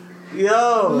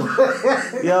 Yo.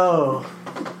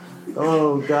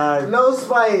 Oh god. No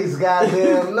spice,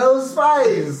 goddamn. No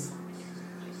spice.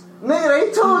 Nigga,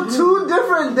 they told two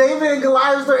different David and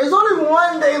Goliath stories. It's only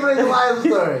one David and Goliath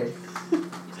story.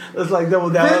 Let's like double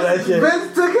down on that shit.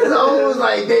 Vince took his own, was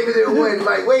like, David didn't win.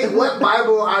 Like, wait, what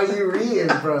Bible are you reading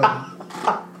from?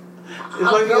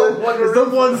 It's like it's the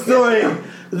one story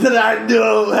that I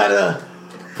know how to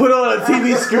put on a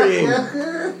TV screen.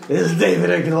 It's David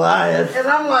and Goliath. And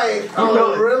I'm like,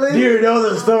 oh, really? Do you know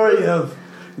the story of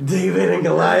David and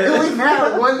Goliath? We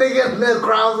had one nigga in the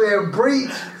crowd there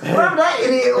preach. Whatever that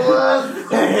idiot was.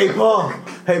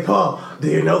 Hey, Paul, do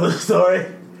you know the story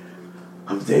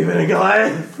of David and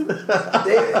Goliath?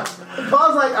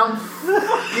 Paul's like, I'm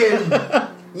fucking,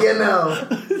 you know.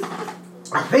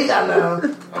 I think I know.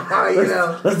 You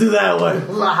know. Let's do that one.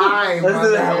 Lahaim, Let's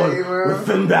do that one bro. with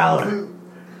Finn Balor.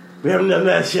 We haven't done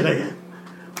that shit again.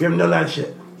 We haven't done that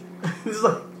shit. It's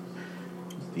like,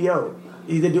 yo,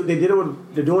 they're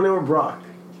doing it with Brock,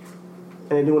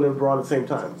 and they're doing it with Braun at the same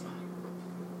time.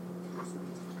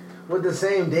 With the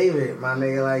same David, my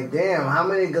nigga. Like, damn, how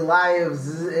many Goliaths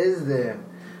is there?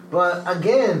 But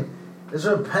again, it's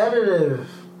repetitive.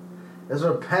 It's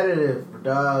repetitive,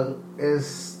 dog.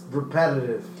 It's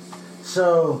repetitive.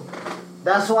 So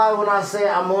that's why when I say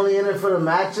I'm only in it for the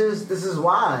matches, this is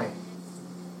why.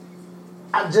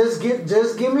 I just give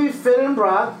me Finn and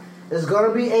Brock. It's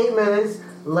gonna be 8 minutes.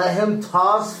 Let him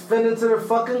toss Finn into the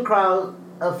fucking crowd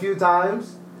a few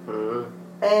times. Mm-hmm.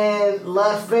 And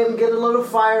let Finn get a little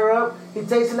fire up. He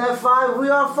takes an F5. We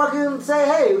all fucking say,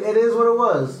 hey, it is what it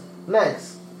was.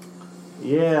 Next.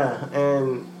 Yeah,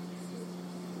 and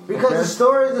because the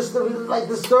story is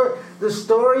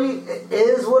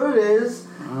what it is.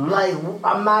 Mm-hmm. Like,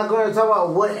 I'm not going to talk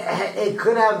about what it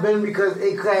could have been because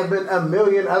it could have been a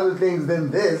million other things than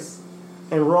this.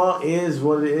 And Raw is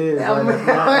what it is. That whole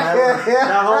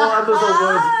episode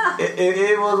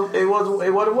was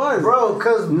what it was, bro.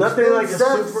 Because nothing like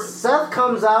Seth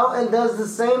comes out and does the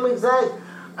same exact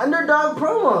underdog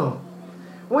promo.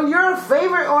 When you're a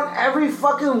favorite on every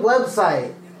fucking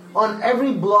website, on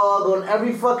every blog, on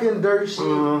every fucking dirt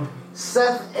sheet,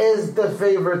 Seth is the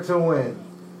favorite to win.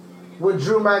 With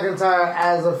Drew McIntyre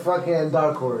as a fucking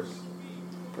dark horse.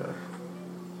 Okay.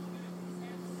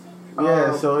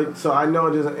 Yeah, so I know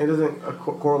it doesn't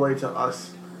correlate to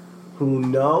us who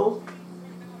know,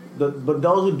 but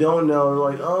those who don't know are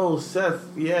like, oh, Seth,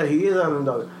 yeah, he is an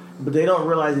underdog, but they don't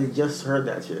realize they just heard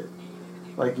that shit.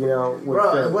 Like, you know,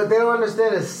 bro, what they don't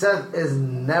understand is Seth is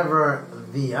never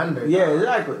the underdog. Yeah,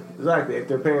 exactly. If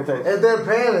they're paying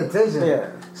attention.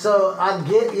 Yeah. So I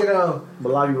get, you know, but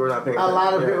a lot of people are not paying attention. A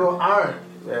lot of people aren't.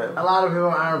 Yeah. A lot of people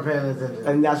aren't paying attention,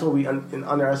 and that's what we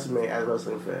underestimate as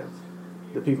wrestling fans.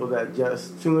 The people that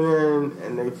just tune in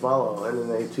and they follow, and then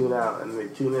they tune out, and they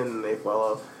tune in and they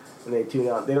follow, and they tune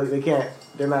out.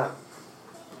 They're not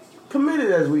committed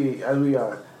as we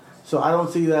are. So I don't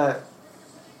see that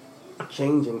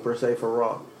changing per se for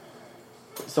Raw.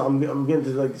 So I'm getting to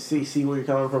like see where you're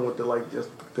coming from with the like just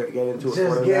get into it.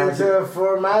 Just get into it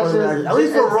for matches. At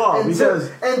least for Raw,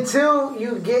 because until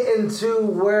you get into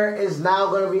where it's now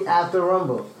going to be after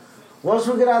Rumble. Once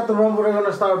we get out the Rumble, they're going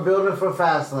to start building for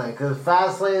Fastlane. Because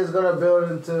Fastlane is going to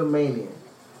build into Mania.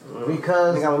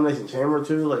 Because they got Elimination Chamber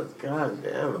too. Like, god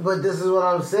damn. But this is what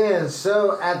I'm saying.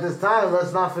 So at this time,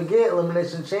 let's not forget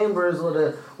Elimination Chambers with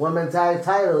a women's tag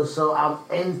title. So I'm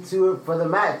into it for the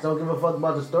match. Don't give a fuck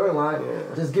about the storyline. Yeah.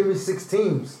 Just give me 6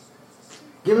 teams.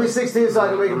 Give me 6 teams so I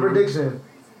can make a prediction.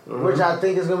 Which I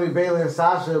think is going to be Bayley and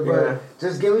Sasha. But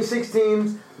just give me 6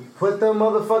 teams. Put them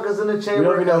motherfuckers in the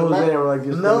chamber. We don't even know who's there. We're like,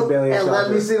 just Bayley and Sasha. Let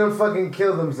me see them fucking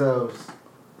kill themselves.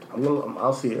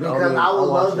 I'll see it. Because I would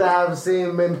love to have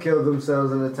seen men kill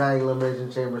themselves in the tag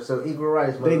elimination chamber. So equal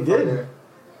rights, they did.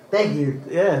 Thank you.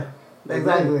 Yeah,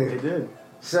 exactly. They did.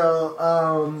 So,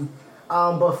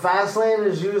 but Fastlane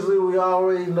is usually, we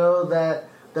already know that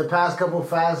the past couple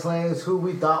Fastlanes, who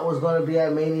we thought was going to be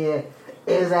at Mania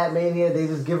is at Mania. They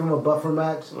just give them a buffer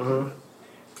match. Mm-hmm.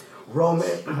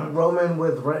 Roman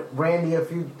with Randy a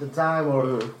few at the time,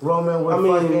 or Roman with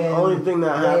fucking only thing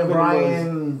that happened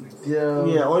Bryan.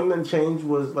 Only thing that changed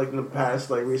was like in the past,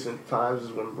 like recent times,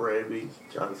 is when Bray beat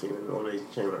John Cena in the Elimination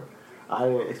Chamber. I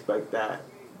didn't expect that.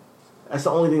 That's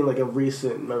the only thing like a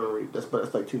recent memory. But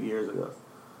that's like 2 years ago,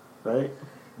 right?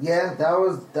 Yeah, that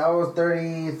was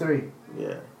 33.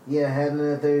 Yeah, heading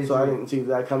into 33. So I didn't see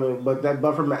that coming. But that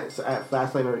buffer match at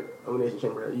Fastlane or Elimination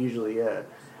Chamber, usually,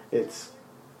 it's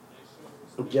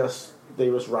just they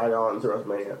just ride on to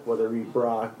WrestleMania, whether it be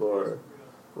Brock or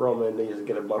Roman, they just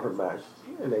get a buffer match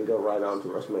and then go right on to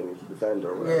WrestleMania to defend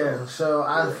or whatever. Yeah, so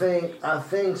I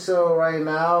think so right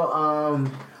now.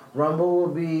 Rumble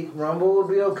will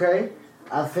be okay.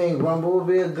 I think Rumble will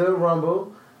be a good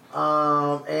Rumble.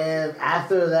 And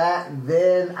after that,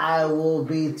 then I will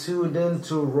be tuned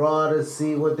into Raw to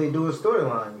see what they do with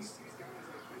storylines.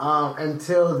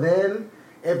 Until then,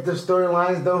 if the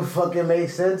storylines don't fucking make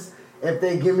sense, if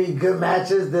they give me good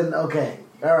matches, then okay,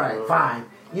 all right, fine.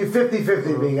 You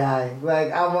 50-50, big guy. Like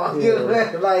I'm on.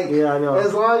 Like I know.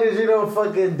 As long as you don't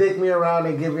fucking dick me around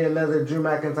and give me another Drew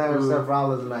McIntyre Seth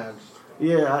Rollins match.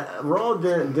 Yeah, Raw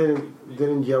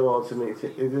didn't gel well to me.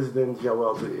 It just didn't gel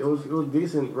well to me. It was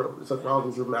decent. Seth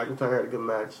Rollins and Drew McIntyre had a good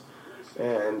match,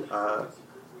 and I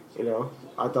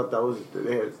thought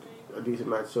they had a decent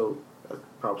match. So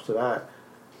props to that.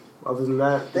 Other than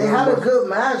that, they had a good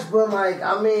match, but like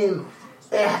I mean,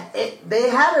 they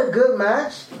had a good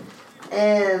match.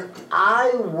 And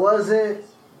I wasn't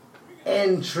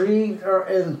intrigued or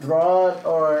enthralled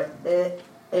or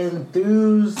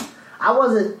enthused. I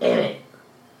wasn't in it.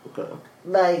 Okay.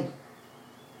 Like,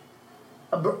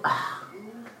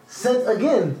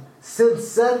 since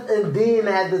Seth and Dean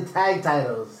had the tag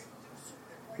titles,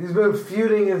 he's been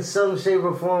feuding in some shape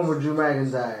or form with Drew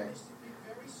McIntyre.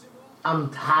 I'm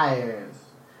tired.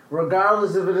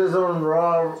 Regardless if it is on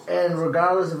Raw, and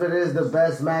regardless if it is the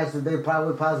best match that they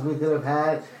probably possibly could have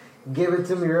had, give it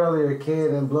to me earlier,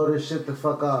 kid, and blow this shit the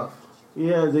fuck off.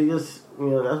 Yeah, they just,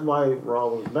 that's why Raw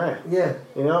was bad. Yeah.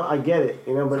 I get it,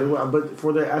 but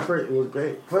for their effort, it was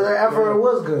great. For their effort, it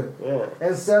was good. Yeah.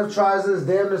 And Seth tries his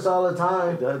damnedest all the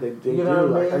time. They you know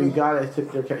do. what I mean? You gotta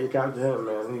tip your cap to him,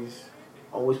 man. He's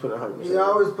always putting 100%. He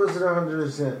always puts it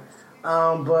 100%.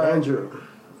 But Andrew.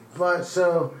 But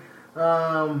so,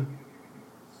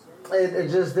 it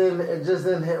just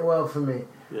didn't hit well for me.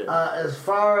 Yeah. As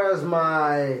far as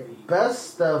my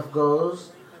best stuff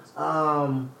goes,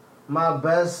 my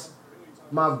best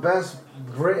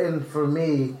written for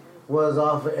me was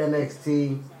off of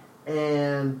NXT,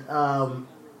 and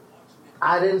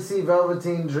I didn't see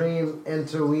Velveteen Dream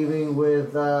interweaving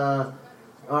with or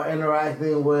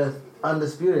interacting with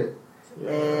Undisputed,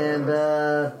 and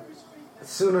as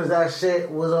soon as that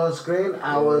shit was on screen,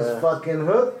 I was fucking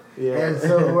hooked. Yeah. And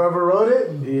so whoever wrote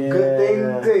it, good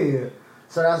thing to you.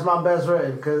 So that's my best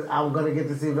written, because I'm going to get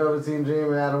to see Velveteen Dream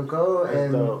and Adam Cole,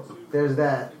 and there's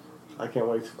that. I can't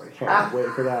wait for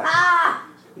that.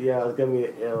 Yeah, it's going to be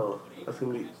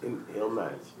an ill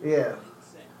match. Yeah.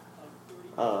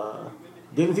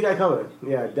 Didn't see that coming.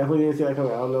 Yeah, definitely didn't see that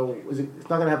coming. I don't know. It's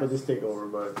not going to happen this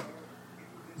takeover, but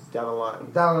down the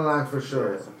line. Down the line for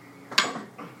sure. Yeah.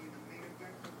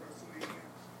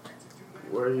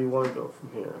 Where do you want to go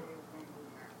from here?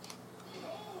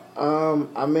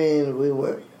 I mean,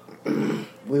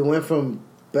 we went from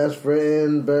best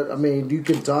written, but I mean, you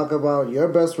can talk about your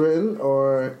best written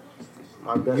or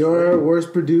my best your written.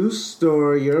 worst produced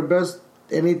or your best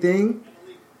anything.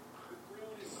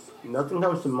 Nothing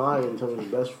comes to mind in terms of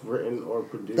best written or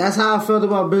produced. That's how I felt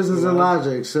about Business and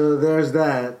Logic. So there's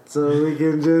that. So we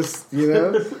can just, if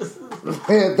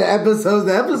the episode's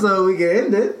the episode, we can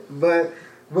end it. But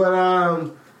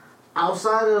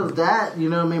outside of that,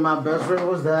 my best written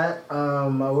was that.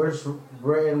 My worst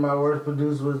written, my worst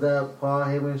produced was that Paul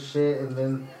Heyman shit, and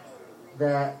then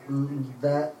that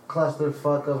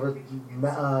clusterfuck of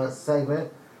a segment.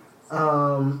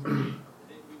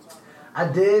 I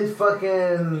did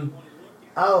fucking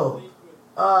a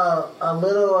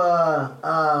little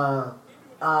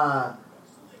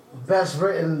best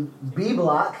written B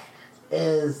block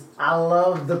is I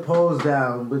love the pose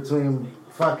down between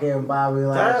fucking Bobby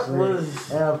Lashley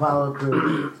and Apollo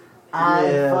Crews.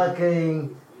 I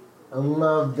fucking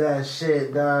love that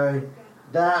shit, dog.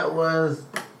 That was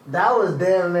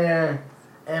damn near.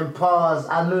 And pause.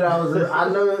 I know that was a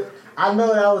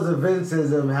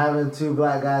Vinceism having two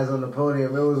black guys on the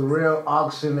podium. It was real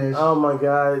auctionish. Oh my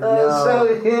god! It was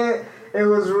real. It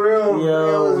was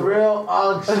real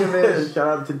auctionish.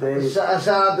 Shout out to Dave. Shout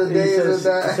out to Dave. He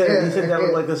said that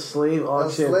was like a slave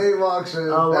auction. A slave auction.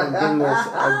 Oh my goodness!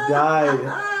 I died.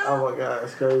 Oh my god,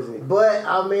 it's crazy. But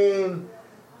I mean,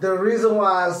 the reason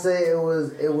why I say it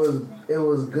was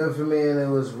good for me and it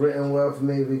was written well for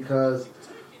me because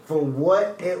for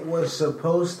what it was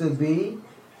supposed to be,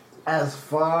 as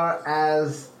far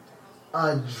as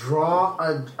a draw,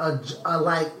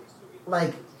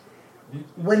 like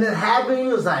when it happened, he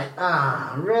was like,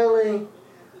 really?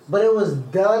 But it was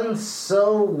done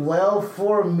so well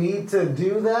for me to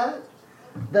do that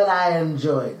I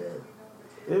enjoyed it.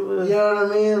 It was, you know what I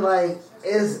mean? Like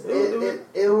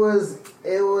it was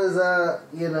It was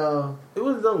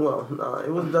done well. No,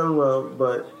 it was done well,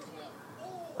 but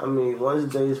I mean,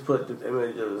 once they just put the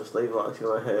image of the slave box in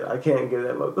my head, I can't give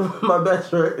that my best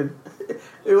friend.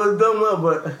 It was done well,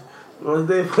 but once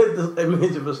they put the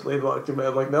image of a slave box in my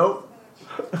head, I'm like, nope.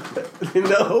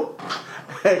 No.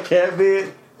 That can't be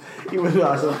it. Even though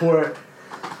I support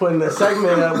putting the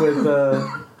segment up with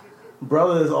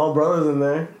all brothers in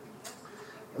there.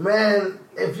 Man,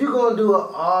 if you're going to do an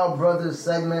all brothers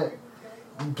segment,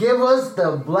 give us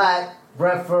the black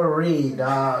referee,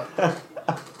 dog.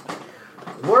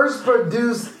 Worst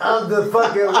produced of the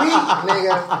fucking week,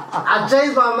 nigga. I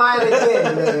changed my mind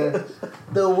again, nigga.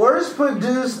 The worst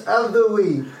produced of the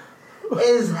week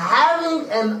is having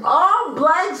an all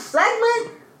black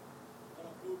segment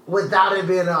without it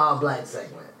being an all black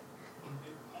segment.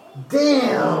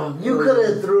 Damn, you could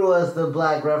have threw us the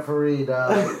black referee,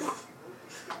 dog.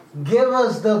 Give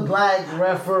us the black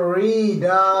referee,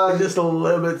 dog. Just a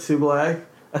little bit too black.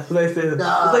 That's what they said. It's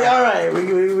like, all right, we're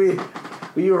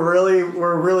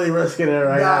really risking it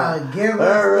right now. Give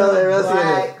us really risking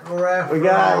black referee. We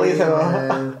got at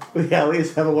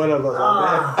least have one of us.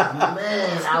 Oh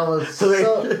man, I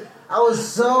was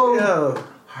so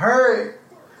hurt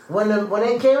when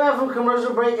they came out from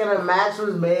commercial break and a match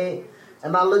was made,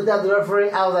 and I looked at the referee.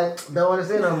 I was like, don't want to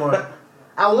see it no more.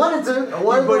 I wanted to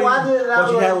watch it.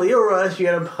 But you had Leo Rush, you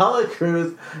had Apollo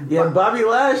Crews, you had Bobby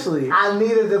Lashley. I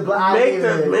needed the black.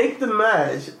 Make the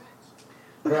match.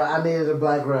 Bro, I needed a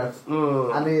black ref.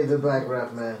 I needed the black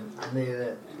ref, man. I needed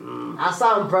it. I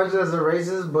saw I'm prejudiced and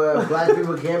racist, but black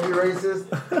people can't be racist.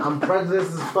 I'm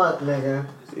prejudiced as fuck, nigga.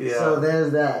 Yeah. So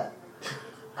there's that.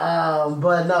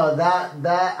 But no,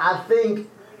 that I think,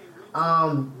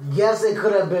 yes, it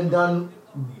could have been done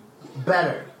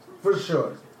better, for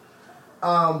sure.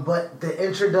 But the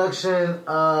introduction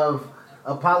of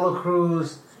Apollo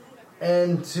Crews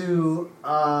into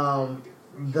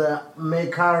the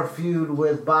mid-card feud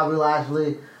with Bobby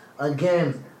Lashley,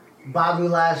 again, Bobby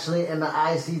Lashley and the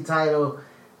IC title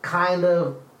kind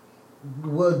of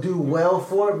will do well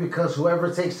for it because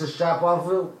whoever takes the strap off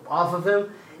of him,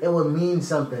 it would mean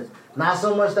something. Not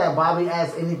so much that Bobby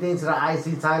adds anything to the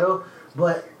IC title,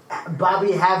 but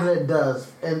Bobby having it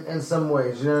does in some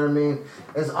ways. You know what I mean?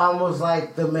 It's almost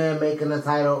like the man making the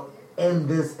title in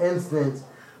this instance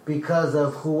because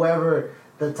of whoever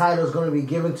the title is going to be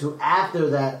given to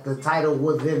after that. The title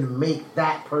would then make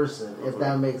that person, if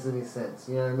that makes any sense.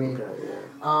 You know what I mean? Okay,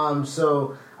 yeah.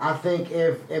 So I think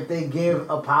if they give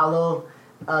Apollo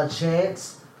a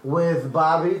chance with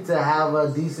Bobby to have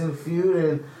a decent feud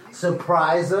and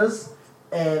surprise us,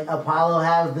 and Apollo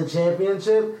has the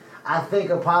championship, I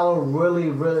think Apollo really,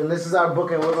 and this is our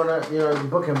booking. We're gonna,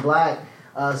 booking black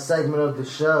segment of the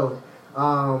show.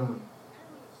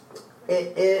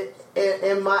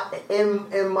 In my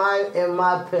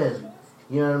pen,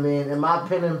 you know what I mean? In my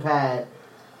pen and pad,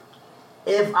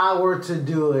 if I were to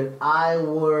do it, I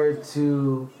were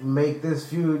to make this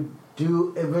feud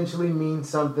eventually mean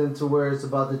something to where it's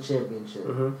about the championship.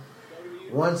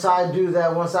 Mm-hmm. Once I do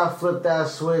that, once I flip that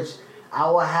switch, I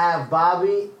will have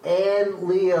Bobby and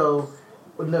Leo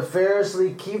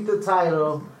nefariously keep the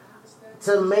title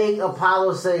to make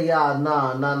Apollo say,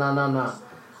 nah.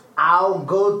 I'll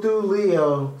go through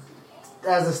Leo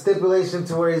as a stipulation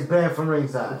to where he's banned from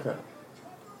ringside. Okay.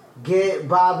 Get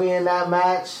Bobby in that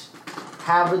match,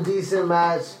 have a decent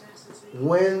match,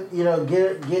 win,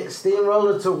 get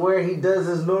Steamroller to where he does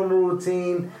his normal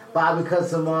routine, Bobby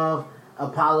cuts him off,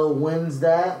 Apollo wins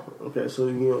that. Okay, so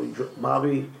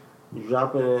Bobby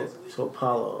dropping it to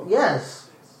Apollo. Yes.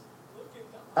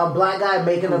 A black guy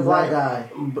making a black guy.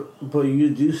 But you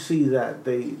do see that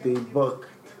they book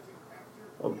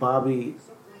Bobby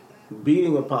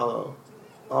beating Apollo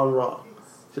on Raw.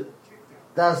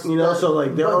 That's so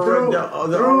like they're through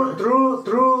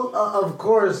of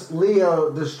course Leo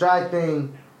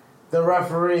distracting the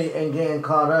referee and getting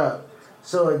caught up.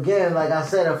 So again, like I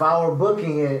said, if I were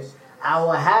booking it, I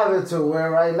would have it to where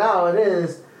right now it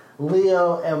is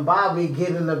Leo and Bobby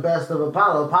getting the best of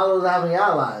Apollo. Apollo doesn't have any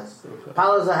allies. Okay.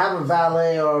 Apollo doesn't have a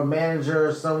valet or a manager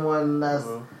or someone that's,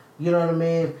 you know what I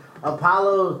mean?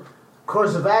 Apollo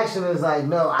course of action is like,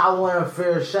 no, I want a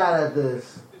fair shot at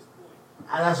this.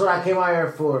 And that's what I came out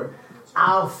here for.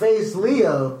 I'll face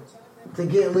Leo to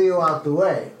get Leo out the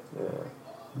way. Yeah.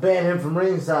 Ban him from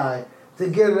ringside to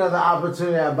get another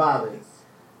opportunity at Bobby.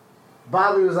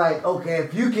 Bobby was like, okay,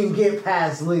 if you can get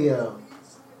past Leo,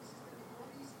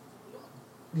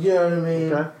 you know what I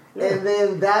mean? Okay. Yeah. And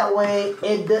then that way,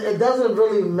 it doesn't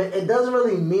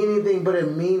really mean anything, but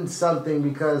it means something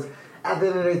because at the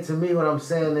end of the day, to me, what I'm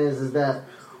saying is that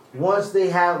once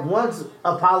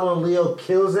Apollo and Leo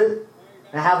kills it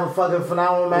and have a fucking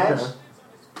phenomenal match,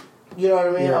 You know what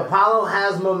I mean? Yeah. Apollo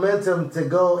has momentum to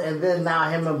go, and then now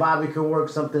him and Bobby can work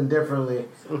something differently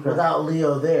without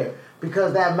Leo there.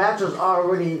 Because that match was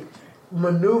already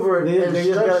maneuvered and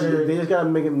structured. They just gotta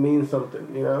make it mean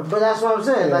something, you know? But that's what I'm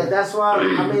saying. Yeah. Like, that's why,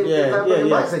 it's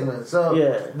my segment. So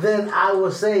then I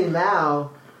would say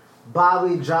now,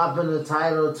 Bobby dropping the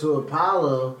title to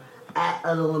Apollo at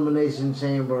an Elimination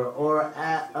Chamber or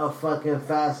at a fucking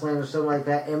Fastlane or something like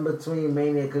that in between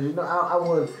Mania. Because, you know, I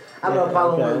know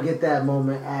Apollo wouldn't get that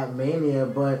moment at Mania,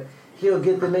 but he'll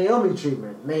get the Naomi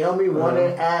treatment. Naomi won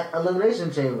it at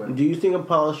Elimination Chamber. Do you think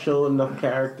Apollo showed enough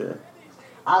character?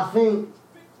 I think,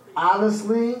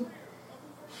 honestly,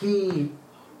 he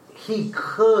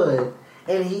could,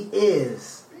 and he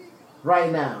is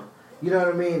right now. You know what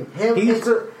I mean? He's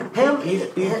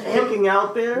picking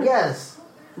out there. Yes,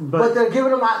 but they're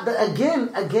giving him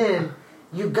again.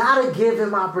 You gotta give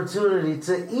him opportunity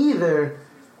to either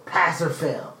pass or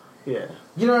fail. Yeah,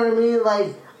 you know what I mean.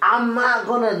 Like, I'm not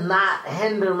gonna not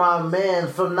hinder my man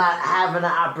from not having an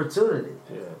opportunity.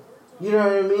 Yeah, you know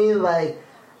what I mean. Like,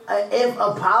 if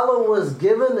Apollo was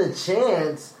given the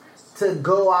chance to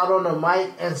go out on the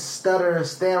mic and stutter and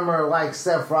stammer like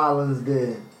Seth Rollins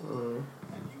did,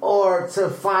 or to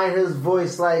find his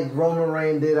voice like Roman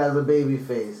Reigns did as a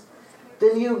babyface,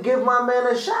 then you give my man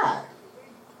a shot.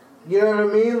 You know what I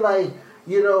mean? Like,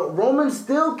 you know, Roman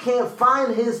still can't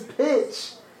find his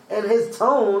pitch and his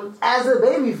tone as a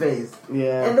babyface.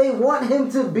 Yeah. And they want him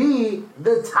to be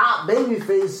the top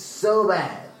babyface so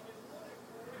bad.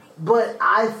 But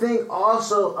I think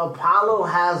also Apollo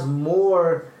has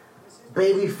more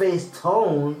babyface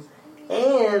tone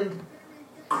and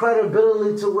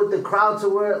credibility to with the crowd, to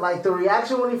where, like, the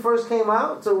reaction when he first came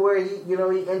out, to where he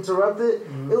interrupted,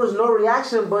 it was no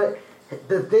reaction, but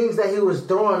the things that he was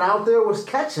throwing out there was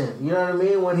catching. You know what I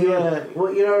mean? When he, you know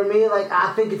what I mean? Like,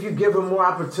 I think if you give him more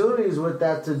opportunities with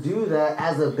that to do that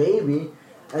as a baby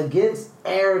against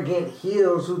arrogant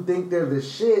heels who think they're the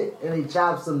shit, and he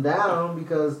chops them down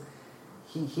because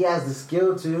he has the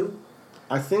skill to.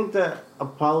 I think that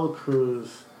Apollo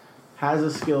Crews has a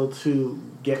skill to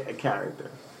get a character.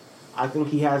 I think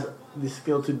he has the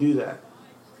skill to do that.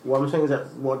 What I'm saying is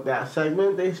that what that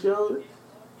segment they showed,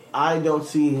 I don't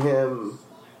see him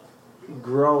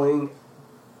growing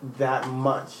that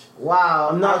much.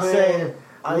 Wow. I'm not saying...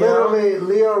 Literally,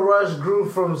 Leo Rush grew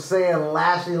from saying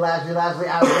Lashley at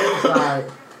ringside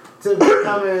to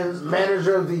becoming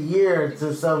manager of the year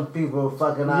to some people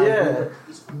fucking out. Yeah.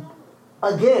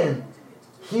 Again,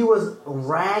 he was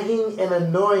ragging and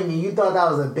annoying you. You thought that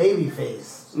was a baby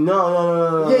face.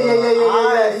 No. I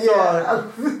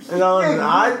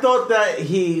thought that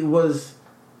he was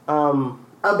a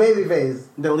baby face.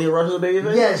 That Leo Rush was a baby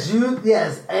face?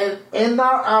 Yes. And in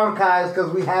our archives,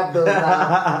 because we have those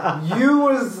now, you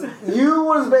was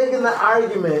making the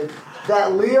argument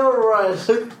that Leo Rush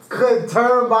could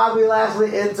turn Bobby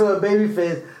Lashley into a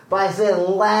babyface by saying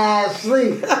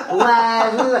Lashley.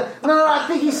 No, I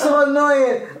think he's so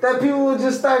annoying that people would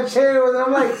just start cheering with him.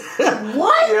 I'm like,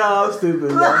 what? Yeah, I'm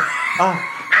stupid.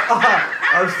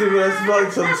 I'm stupid as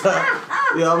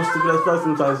fuck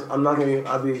sometimes. I'm not gonna.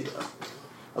 I'll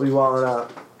be wilding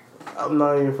out. I'm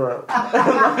not even front.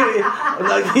 I'm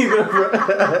not even front.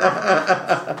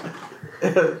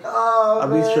 Oh, I'll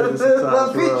be tripping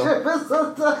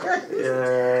sometimes.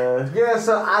 Yeah,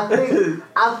 so I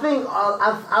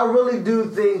really do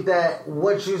think that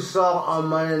what you saw on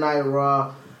Monday Night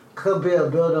Raw could be a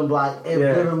building block if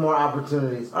given more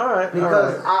opportunities. All right.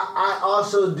 Because I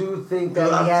also do think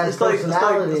that he has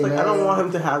personality. It's like I don't want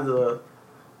him to have the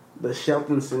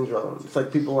Shelton syndrome. It's like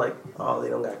people like, oh, they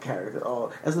don't got character. Oh,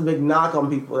 that's a big knock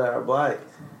on people that are black.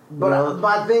 But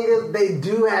my thing is, they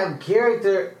do have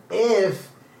character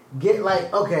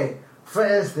for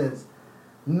instance,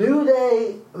 New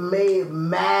Day made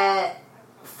mad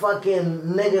fucking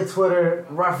nigga Twitter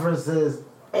references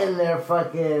in their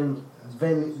fucking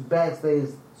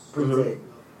backstage pre-tape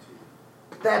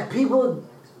that people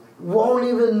won't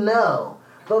even know.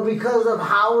 But because of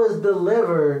how it's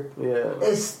delivered,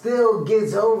 it still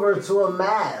gets over to a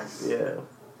mass. Yeah.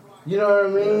 You know what I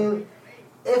mean?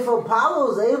 If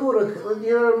Apollo's able to,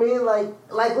 you know what I mean? Like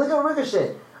look at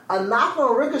Ricochet. A knock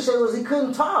on Ricochet was he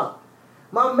couldn't talk.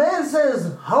 My man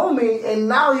says homie, and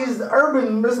now he's Mr.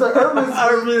 Urban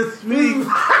Speak.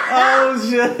 Oh,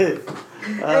 shit.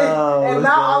 And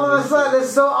now all of a sudden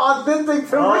it's so authentic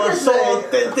to Ricochet. So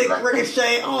authentic,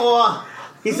 Ricochet. Oh,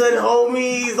 he said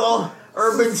homies, all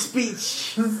urban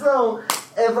speech. So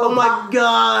Oh my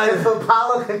God! If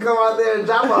Apollo can come out there and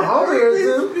drop a homie or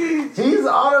two, he's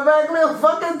automatically a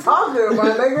fucking talker,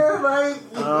 my nigga. Like,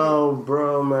 oh,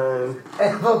 bro, man.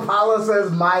 If Apollo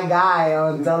says "my guy"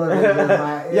 on television,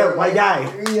 my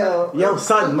guy, yo,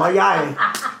 son, my guy,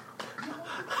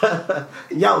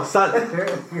 yo,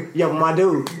 son, yo, my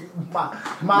dude,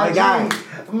 my guy,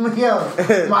 yo,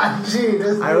 my G.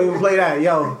 I don't even play that,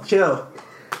 yo, chill.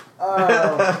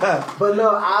 But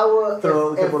no, I would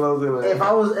throw a couple of those in there. If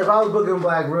I was booking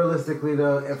Black, realistically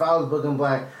though, if I was booking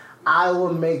Black, I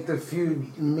would make the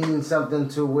feud mean something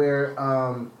to where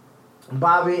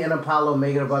Bobby and Apollo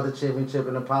make it about the championship,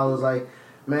 and Apollo's like,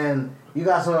 man, you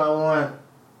got something I want.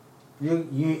 You're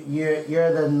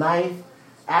the 9th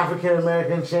African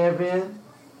American champion.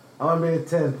 I want to be the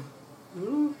 10th.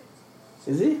 Mm-hmm.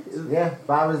 Is he? Yeah,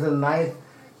 Bobby's the 9th.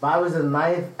 Bobby's the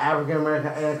 9th African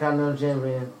American Intercontinental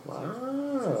champion.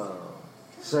 Wow.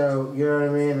 So, you know what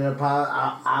I mean? And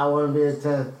I want to be the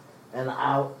 10th. And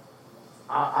I,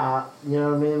 you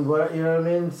know what I mean? What, you know what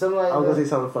I mean? Something like I'm going to say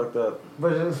something fucked up.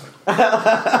 But just,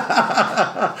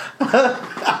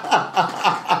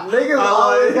 niggas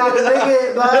always got to nigga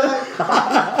it, man.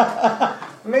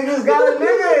 Niggas got to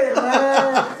nigga it,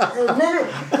 man.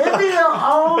 It be your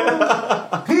own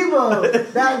people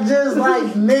that just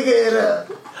like nigga it up.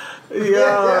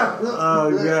 Yeah.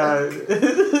 Oh, God.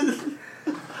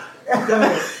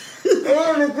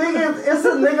 And the thing is, it's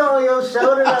a nigga on your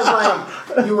shoulder that's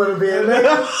like, you want to be a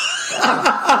nigga?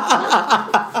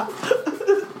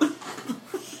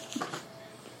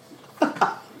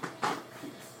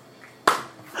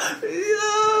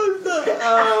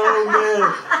 Oh,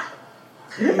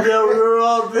 man. Yo, we're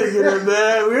all thinking it,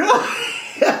 man.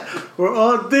 We're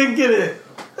all thinking it.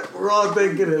 We're all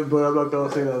thinking it, but I'm not going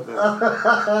to say nothing.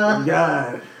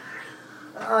 God.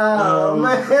 Oh,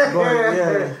 man. But,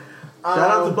 yeah. Shout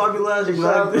out to Bobby Lashley.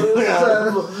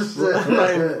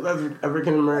 That's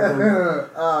African American.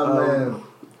 Oh, man.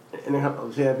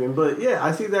 Champion. But, yeah,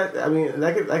 I see that. I mean,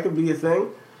 that could be a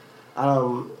thing.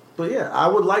 But, yeah, I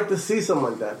would like to see something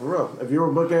like that, for real. If you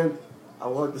were booking, I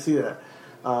would like to see that.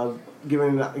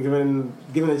 Given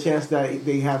a chance that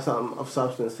they have something of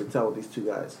substance to tell with these two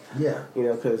guys. Yeah. You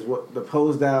know, because what the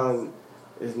pose down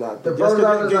is not. The pose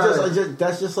down is not.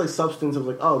 That's just like substance of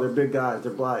like, oh, they're big guys,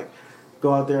 they're black.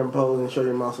 Go out there and pose and show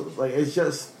your muscles. Like, it is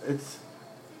a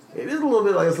little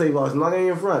bit like a slave boss. I'm not getting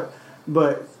in front.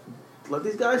 But let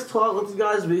these guys talk, let these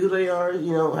guys be who they are,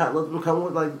 you know, let them come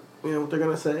with, like, you know, what they're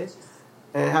going to say.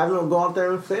 And have them go out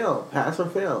there and fail. Pass or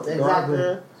fail. Exactly. Go out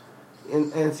there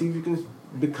and see if you can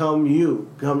become your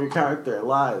character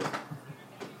live.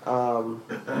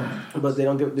 But they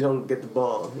don't get the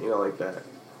ball, you know, like that.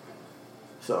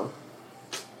 So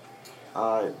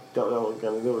I don't know what we're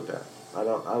gonna do with that. I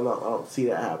don't see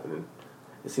that happening.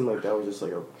 It seemed like that was just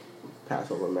like a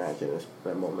Passover match in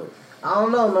that moment. I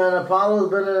don't know, man. Apollo's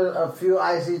been in a few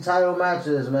IC title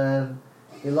matches, man.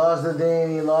 He lost to Dean.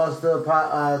 He lost to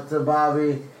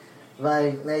Bobby.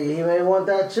 Like, nigga, he may want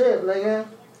that chip, nigga.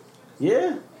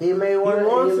 Yeah, he may want it. He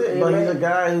wants it, but he's a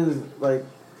guy who's like.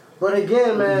 But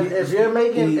again, man, if you're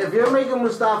making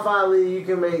Mustafa Ali, you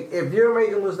can make. If you're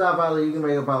making Mustafa Ali, you can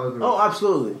make Apollo 3. Oh,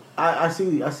 absolutely. I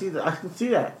see that. I can see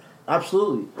that.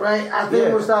 Absolutely. Right. I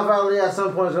think Mustafa Ali at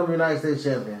some point is gonna be United States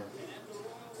champion.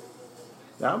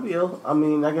 That'll be ill. I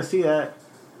mean, I can see that,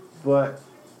 but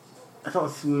that's on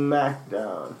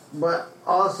SmackDown. But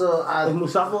also, if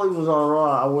Mustafa Ali was on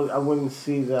Raw, I wouldn't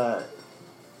see that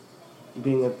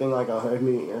being a thing like I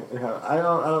mean, I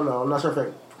don't know. I'm not sure if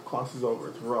it crosses over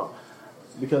to Raw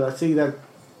because I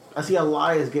see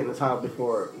Elias getting the title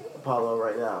before Apollo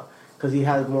right now because he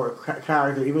has more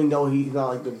character, even though he's not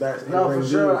like the best. No, for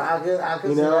sure, I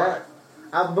can see that.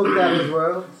 I booked that as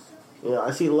well. Yeah,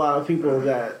 I see a lot of people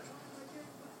that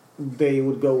they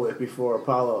would go with before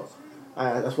Apollo.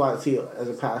 That's why I see it as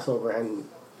a Passover, and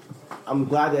I'm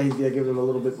glad that they're giving him a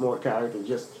little bit more character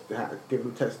just to give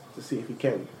him a test to see if he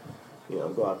can. You know,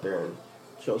 go out there and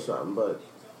show something. But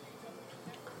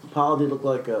Apollo did look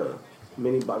like a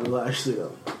mini Bobby Lashley,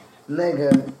 though.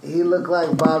 Nigga, he looked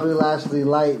like Bobby Lashley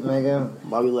light, nigga.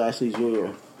 Bobby Lashley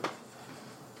Jr.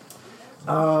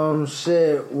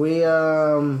 Shit. We,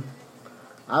 outside,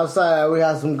 we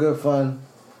had some good fun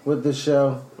with the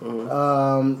show.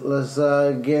 Mm-hmm. Let's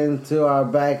get into our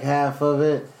back half of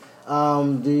it.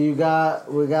 We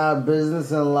got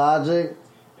business and logic.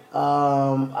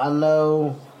 I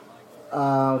know...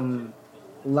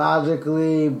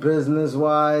 logically,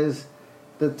 business-wise,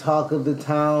 the talk of the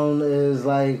town is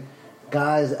like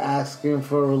guys asking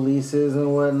for releases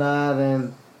and whatnot,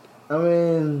 and I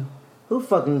mean, who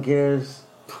fucking cares?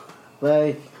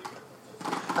 Like,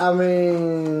 I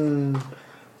mean,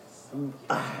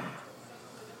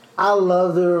 I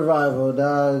love the Revival,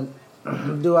 dog.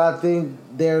 Do I think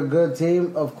they're a good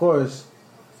team? Of course.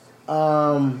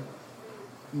 But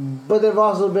they've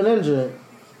also been injured.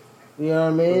 You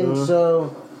know what I mean? Mm-hmm.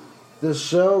 So the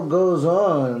show goes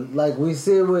on. Like we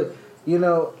see it with,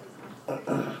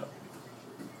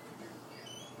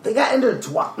 they got injured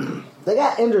twice. They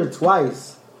got injured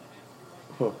twice.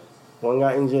 One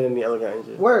got injured and the other got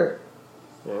injured. Word.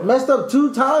 Yeah. Messed up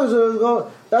 2 times.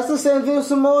 That's the same thing with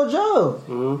Samoa Joe.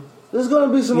 Mm-hmm. There's going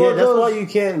to be Samoa Joe. Yeah, that's why you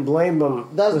can't blame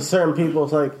them. With certain people,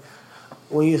 it's like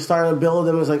when you start to build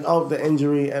them, it's like, oh, the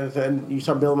injury, and then you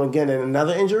start building them again, and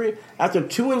another injury. After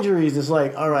 2 injuries, it's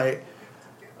like, all right,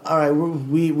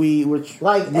 we're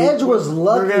like Edge was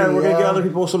lucky. We're gonna give other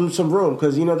people some room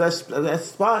because that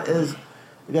spot is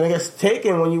gonna get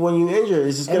taken when you injure.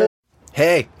 It's just gonna.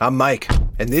 Hey, I'm Mike,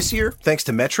 and this year, thanks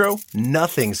to Metro,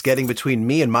 nothing's getting between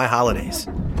me and my holidays.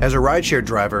 As a rideshare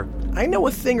driver, I know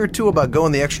a thing or two about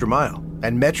going the extra mile,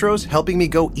 and Metro's helping me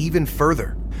go even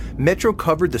further. Metro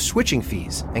covered the switching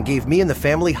fees and gave me and the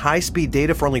family high-speed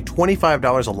data for only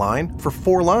 $25 a line for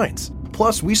 4 lines.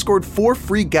 Plus, we scored 4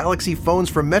 free Galaxy phones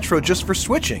from Metro just for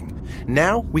switching.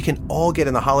 Now, we can all get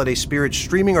in the holiday spirit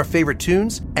streaming our favorite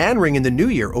tunes and ring in the new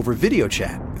year over video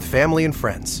chat with family and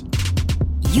friends.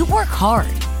 You work hard.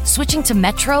 Switching to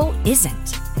Metro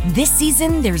isn't. This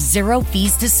season, there's 0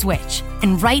 fees to switch.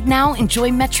 And right now,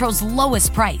 enjoy Metro's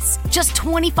lowest price. Just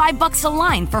 $25 a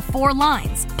line for 4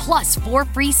 lines. Plus 4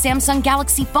 free Samsung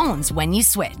Galaxy phones when you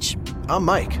switch. I'm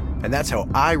Mike, and that's how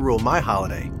I rule my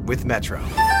holiday with Metro.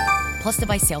 Plus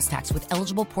device sales tax with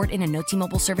eligible port-in and no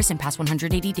T-Mobile service in past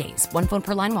 180 days. 1 phone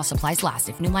per line while supplies last.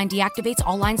 If new line deactivates,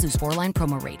 all lines lose 4-line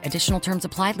promo rate. Additional terms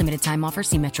apply. Limited time offer.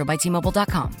 See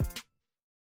metrobystmobile.com.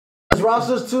 This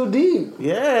roster's too deep.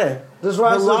 Yeah. This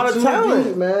roster's a lot of too talent,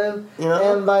 deep, man.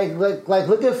 Yeah. And like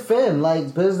look at Finn.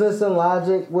 Like business and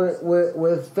logic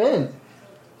with Finn.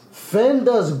 Finn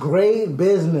does great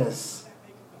business.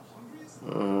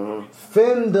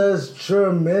 Finn does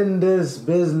tremendous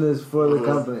business for the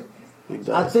company.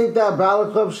 I think that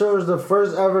Balor Club show was the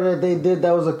first ever that they did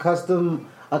that was a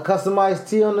customized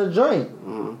tee on the joint.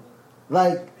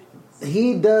 Like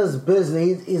he does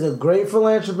business. He's a great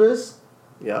philanthropist.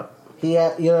 Yep. You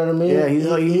know what I mean? Yeah, he's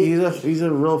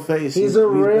a real face. He's a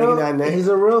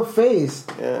real face.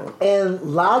 Yeah. And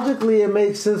logically, it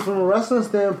makes sense from a wrestling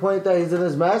standpoint that he's in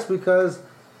this match because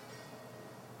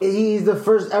he's the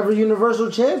first ever Universal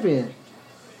Champion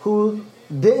who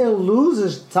didn't lose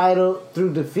his title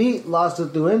through defeat, lost it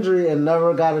through injury, and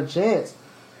never got a chance.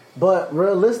 But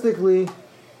realistically,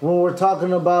 when we're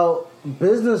talking about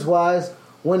business-wise,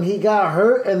 when he got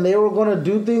hurt and they were going to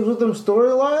do things with him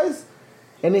story-wise,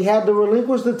 and he had to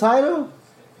relinquish the title,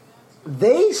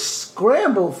 they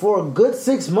scrambled for a good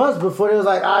 6 months before they was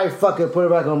like, all right, fuck it, put it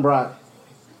back on Brock.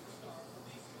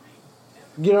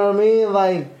 You know what I mean?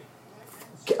 Like,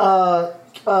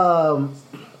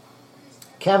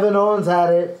 Kevin Owens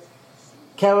had it.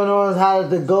 Kevin Owens had it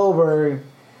to Goldberg.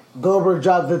 Goldberg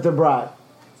dropped it to Brock.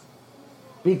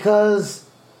 Because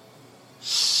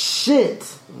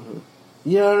shit.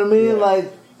 You know what I mean? Yeah.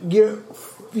 Like, you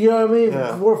know what I mean?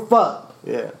 Yeah. We're fucked.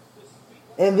 Yeah.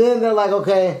 And then they're like,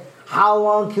 okay, how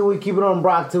long can we keep it on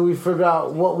Brock till we figure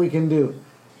out what we can do?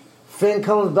 Finn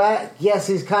comes back. Yes,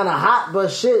 he's kind of hot,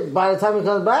 but shit, by the time he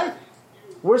comes back,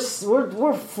 we're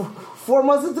 4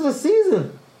 months into the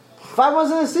season. 5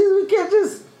 months into the season, we can't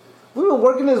just... We've been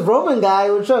working this Roman guy.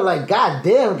 We're trying like, God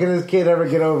damn, can this kid ever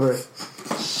get over?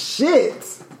 Shit.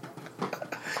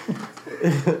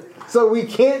 So we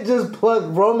can't just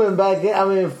plug Finn back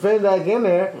in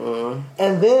there.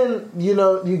 And then,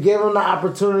 you give him the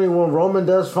opportunity when Roman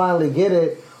does finally get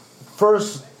it.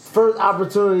 First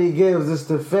opportunity he gives is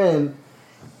to Finn.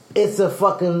 It's a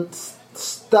fucking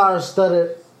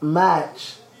star-studded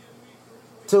match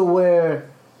to where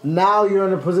now you're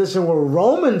in a position where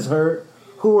Roman's hurt,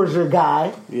 who was your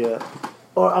guy. Yeah.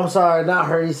 Or, I'm sorry, not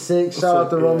hurt, he's sick. Shout out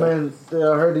to Roman. I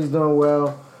heard he's doing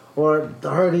well. Or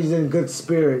I heard he's in good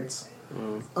spirits.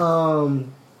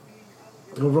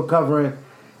 Recovering.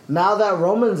 Now that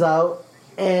Roman's out,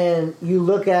 and you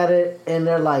look at it, and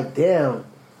they're like, damn,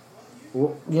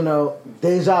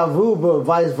 deja vu, but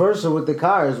vice versa with the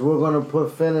cars. We're going to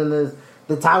put Finn in this.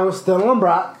 The title's still on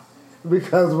Brock,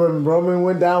 because when Roman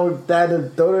went down, we had to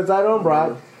throw the title on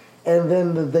Brock. And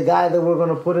then the guy that we're going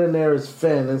to put in there is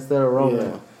Finn instead of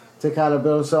Roman to kind of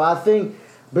build. So I think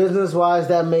business-wise,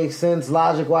 that makes sense.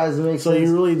 Logic-wise, it makes sense. So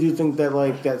you really do think that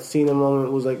that Cena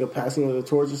moment was like a passing of the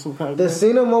torch or some kind of The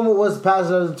thing? Cena moment was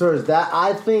passing of the torch. That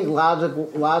I think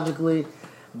logically,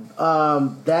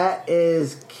 That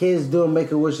is kids doing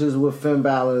Make-A-Wishes with Finn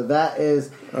Balor. That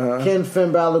is can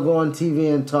Finn Balor go on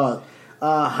TV and talk?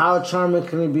 How charming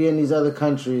can he be in these other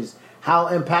countries? How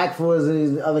impactful is he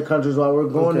in these other countries while we're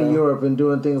going to Europe and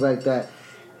doing things like that?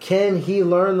 Can he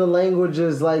learn the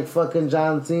languages like fucking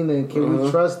John Cena? And can we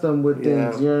trust him with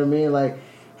things? You know what I mean? Like,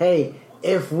 hey,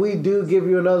 if we do give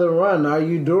you another run, are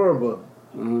you durable?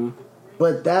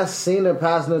 But that's Cena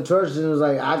passing the torch and it was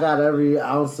like, I got every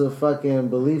ounce of fucking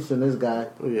beliefs in this guy.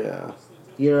 Yeah.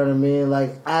 You know what I mean?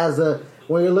 Like,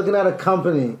 when you're looking at a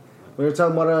company, when you're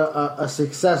talking about a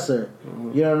successor,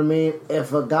 you know what I mean?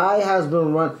 If a guy has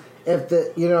been if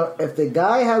the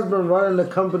guy has been running the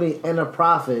company in a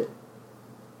profit,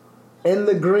 in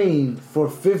the green for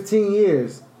 15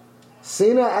 years,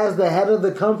 Cena as the head of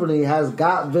the company has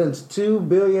got Vince $2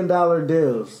 billion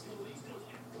deals.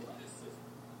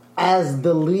 As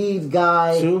the lead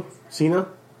guy. Cena?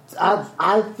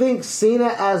 I think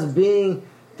Cena as being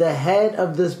the head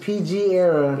of this PG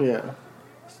era,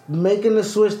 making the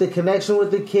switch, the connection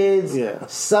with the kids,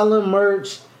 selling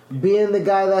merch, being the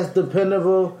guy that's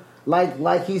dependable,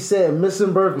 like he said,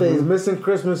 missing birthdays, missing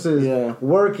Christmases,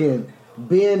 working,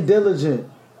 being diligent.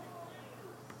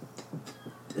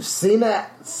 Cena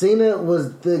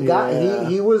was the guy.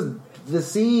 He was the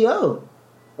CEO,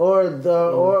 or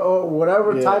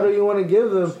whatever title you want to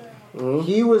give him.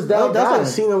 He was that guy. That's like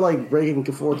Cena like breaking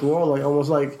fourth wall, like almost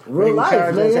like real life,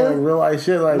 nigga. Like real life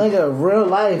shit, like nigga, real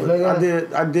life,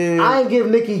 nigga. I did. I ain't give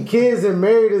Nikki kids and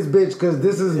marry this bitch because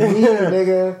this is me,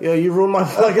 nigga. Yo, you ruined my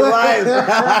fucking life.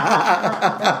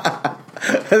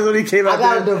 That's what he came out. I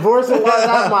got a divorce and was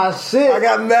not my shit. I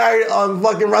got married on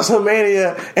fucking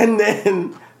WrestleMania and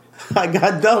then I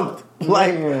got dumped.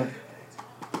 Like,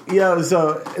 yo,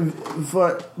 so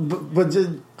but just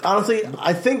honestly,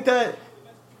 I think that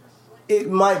it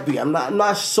might be. I'm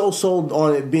not so sold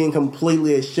on it being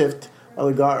completely a shift of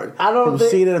the guard. I don't think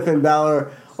Cena to Finn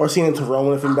Balor or Cena to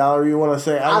Roman to Finn Balor. You want to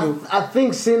say? I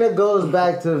think Cena goes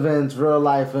back to Vince real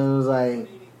life and was like,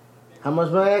 how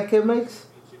much money that kid makes?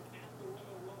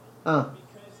 How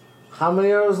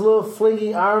many of those little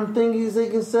flingy arm thingies they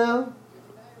can sell?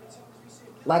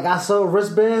 Like I sold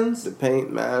wristbands. The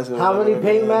paint mask. How many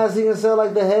paint masks he can sell?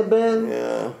 Like the headband.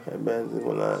 Yeah, headbands and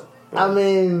whatnot. I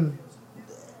mean,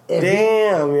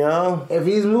 yo. If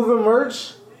he's moving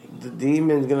merch, the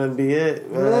demon's gonna be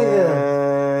it,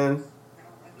 man.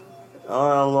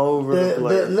 All over the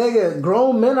place. Nigga,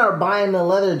 grown men are buying the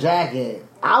leather jacket.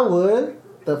 I would.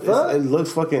 The fuck? It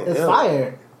looks fucking. It's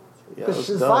fire. Yeah, This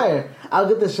shit's fire. I'll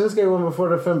get the Shinsuke one before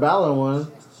the Finn Balor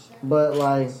one, but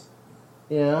like,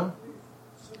 yeah.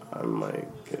 I might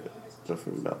get the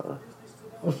Finn Balor.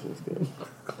 Shinsuke.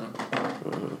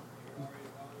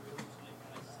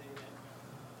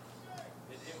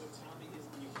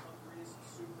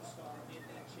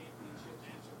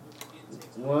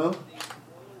 Well,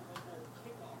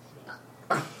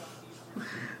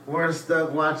 we're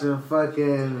stuck watching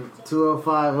fucking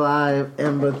 205 Live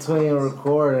in between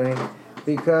recording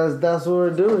because that's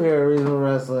what we do here at Reasonable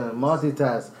Wrestling.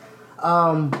 Multitask.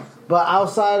 But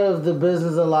outside of the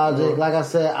business and logic, like I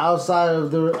said, outside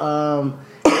of the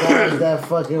guys that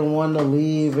fucking want to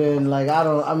leave and like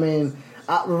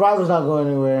Revival's not going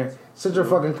anywhere. Sit your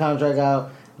fucking contract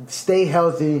out, stay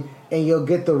healthy, and you'll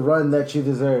get the run that you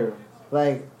deserve.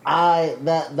 Like that's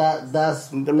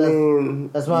my.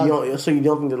 So you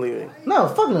don't think they're leaving? No,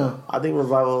 fuck no. I think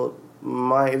Revival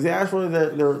might. If they ask for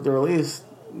the release,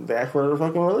 they ask for the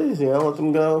fucking release. Let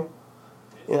them go.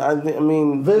 Yeah, I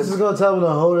mean, Vince is gonna tell him to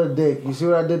hold a dick. You see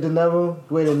what I did to Neville?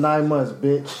 Waited 9 months,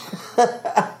 bitch.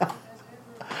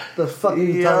 The fuck are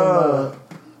you talking about?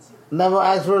 Neville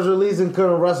asked for his release and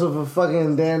couldn't wrestle for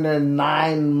fucking damn near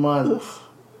 9 months.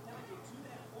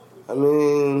 I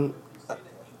mean,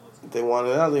 they want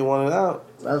it out. They want it out.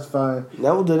 That's fine.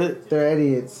 Neville did it. They're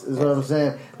idiots, is what I'm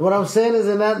saying. What I'm saying is,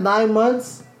 in that 9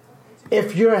 months,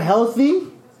 if you're healthy,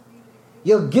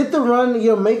 you'll get the run.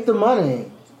 You'll make the money.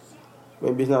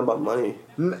 Maybe it's not about money.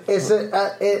 It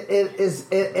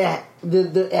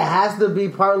has to be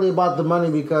partly about the money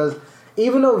because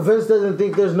even though Vince doesn't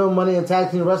think there's no money in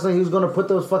tag team wrestling, he's going to put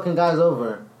those fucking guys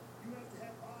over.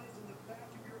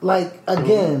 Like,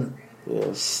 again,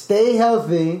 stay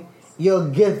healthy,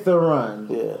 you'll get the run.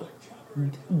 Yeah.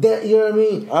 You know what I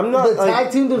mean? The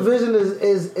tag team division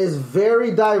is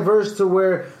very diverse to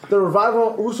where the Revival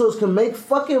and Usos can make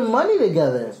fucking money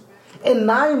together. In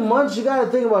 9 months, you gotta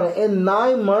think about it. In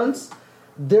 9 months,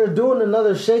 they're doing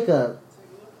another shakeup.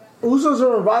 Usos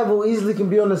and Revival easily can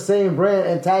be on the same brand,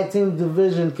 and tag team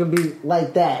division can be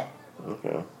like that.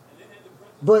 Okay.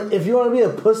 But if you want to be a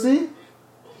pussy,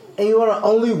 And you want to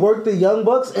only work the Young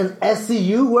Bucks and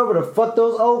SCU, whoever the fuck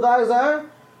those old guys are?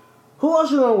 Who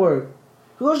else you going to work?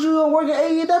 Who else you going to work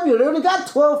at AEW? They already got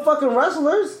 12 fucking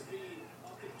wrestlers.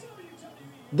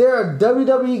 They're a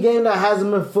WWE game that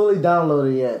hasn't been fully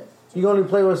downloaded yet. You can only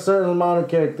play with a certain amount of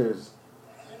characters.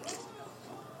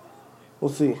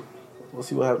 We'll see. We'll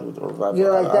see what happens with the revival. Yeah,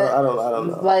 like that. I don't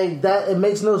know. Like that, it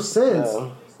makes no sense.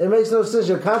 Yeah. It makes no sense.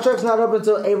 Your contract's not up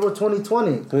until April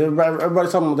 2020.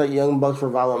 Everybody's talking about that Young Bucks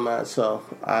revival match, so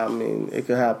I mean, it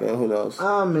could happen. Who knows?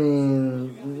 I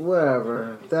mean,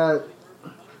 whatever. That,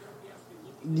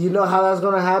 you know how that's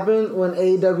gonna happen when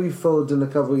AEW folds in a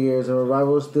couple years and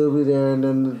revival will still be there, and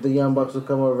then the Young Bucks will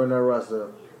come over and they'll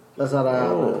wrestle. That's how that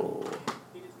happens.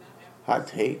 Hot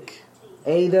take.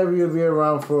 AEW will be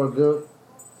around for a good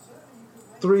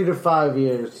 3 to 5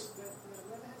 years.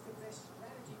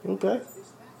 Okay.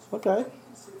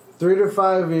 3 to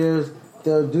 5 years,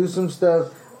 they'll do some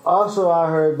stuff. Also, I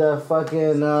heard that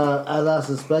fucking, as I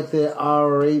suspected,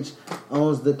 ROH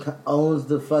owns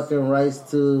the fucking rights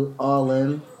to All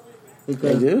In.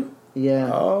 They do?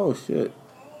 Yeah. Oh, shit.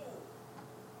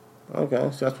 Okay,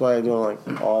 so that's why they're doing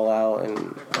like All Out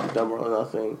and Double or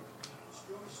Nothing.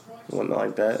 Something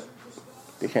like that.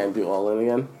 They can't do All In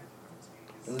again?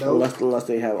 Nope. Unless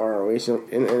they have ROH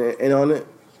in on it.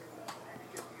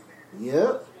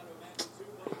 Yep.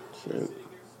 Shit.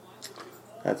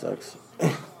 That sucks.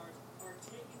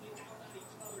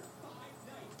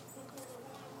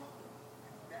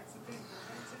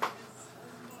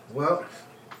 Well,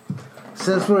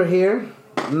 since we're here,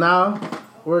 now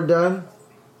we're done.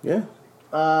 Yeah.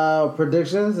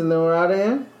 Predictions, and then we're out of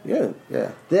here?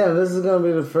 Yeah. Damn, this is going to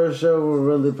be the first show we're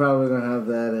really probably going to have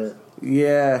that at.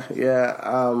 Yeah.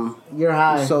 You're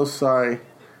high. I'm so sorry.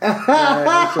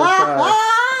 I'm so sorry.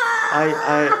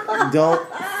 I don't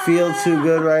feel too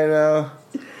good right now,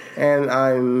 and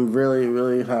I'm really,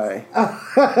 really high.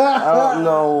 I don't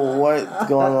know what's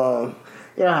going on.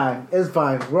 You're high. It's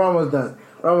fine. We're almost done.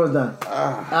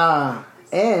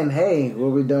 And hey,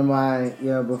 we'll be done by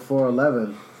before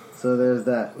 11. So there's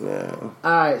that. Yeah.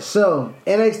 All right. So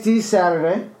NXT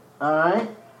Saturday. All right.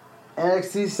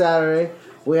 NXT Saturday.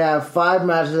 We have 5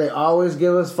 matches. They always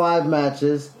give us 5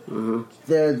 matches. Mm-hmm.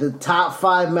 They're the top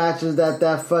 5 matches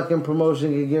that fucking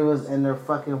promotion can give us, and they're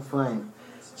fucking fun.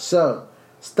 So,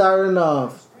 starting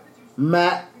off,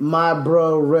 Matt, my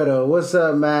bro, Riddle. What's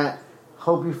up, Matt?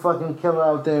 Hope you fucking kill it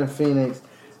out there in Phoenix.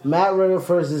 Matt Riddle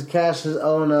versus Cassius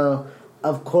Ohno.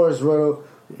 Of course, Riddle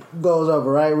goes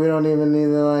over, right? We don't even need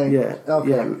to, Yeah. Okay.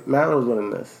 Yeah, Matt Riddle's winning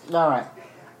this. All right.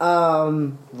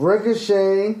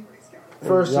 Ricochet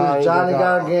versus Johnny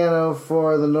Gargano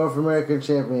for the North American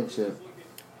Championship.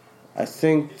 I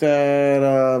think that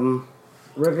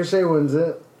Ricochet wins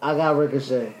it. I got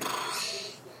Ricochet.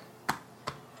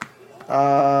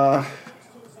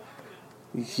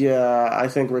 Yeah, I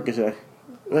think Ricochet.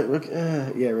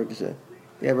 Ricochet.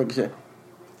 Yeah, Ricochet.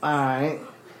 Alright.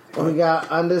 We got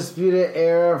Undisputed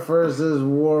Era versus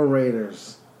War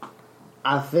Raiders.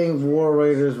 I think War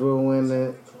Raiders will win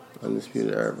it.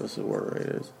 Undisputed Era versus War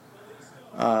Raiders.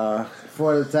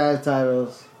 For the tag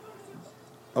titles.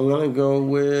 I'm gonna go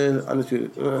with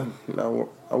Undisputed.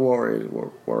 War Raiders.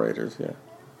 War Raiders, yeah.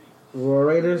 War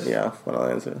Raiders? Yeah, final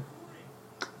answer.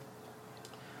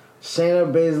 Shayna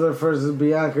Baszler versus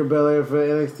Bianca Belair for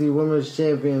NXT Women's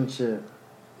Championship.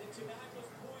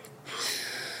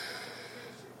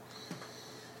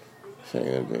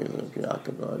 Shayna Baszler,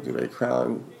 Bianca Belair. Do they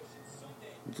crown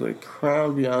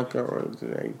Bianca, or do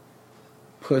they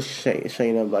push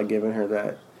Shayna by giving her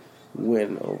that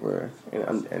win over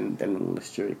and win the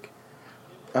streak?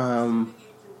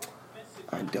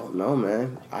 I don't know,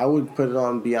 man. I would put it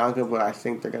on Bianca, but I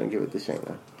think they're gonna give it to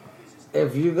Shayna.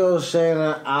 If you go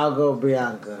Shayna, I'll go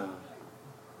Bianca.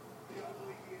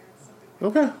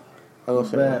 Okay, I'll go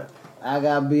Shayna. I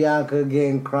got Bianca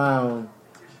getting crowned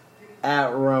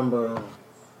at Rumble.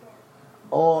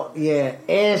 Oh yeah,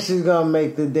 and she's gonna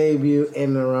make the debut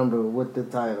in the Rumble with the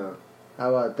title. How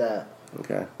about that?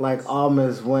 Okay. Like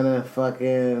Almas winning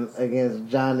fucking against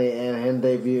Johnny and him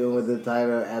debuting with the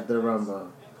title at the Rumble.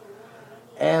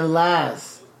 And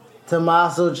last,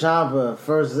 Tomasso Ciampa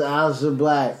versus Aleister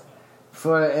Black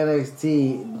for the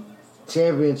NXT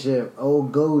Championship.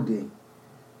 Old Goldie.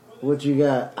 What you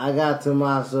got? I got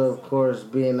Tomasso, of course,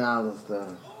 being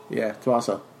Aleister. Yeah,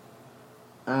 Tomasso.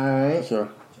 Alright. Sure.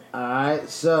 Alright,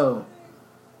 so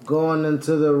going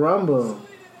into the Rumble,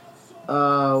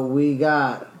 we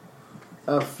got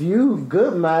a few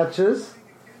good matches.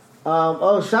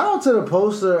 Shout out to the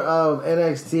poster of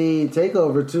NXT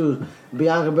TakeOver too.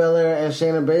 Bianca Belair and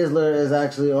Shayna Baszler is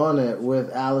actually on it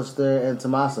with Aleister and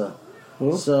Tomasso.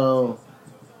 Hmm? So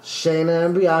Shayna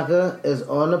and Bianca is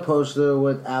on the poster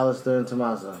with Alistair and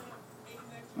Tomasso.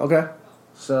 Okay.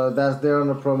 So they're on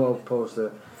the promo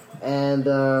poster. And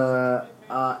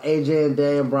AJ and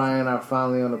Day and Bryan are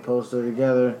finally on the poster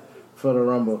together for the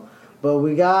Rumble. But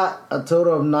we got a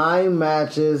total of 9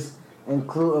 matches,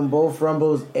 including both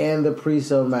Rumbles and the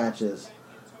pre-show matches.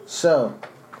 So,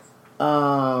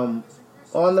 on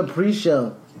the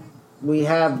pre-show, we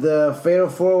have the Fatal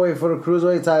 4-Way for the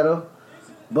Cruiserweight title.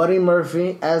 Buddy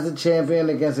Murphy as the champion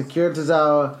against Akira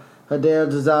Tozawa, Hideo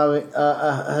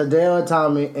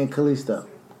Itami, and Kalisto.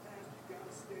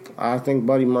 I think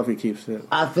Buddy Murphy keeps it.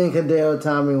 I think Hideo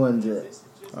Itami wins it.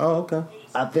 Oh, okay.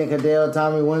 I think Hideo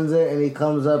Itami wins it, and he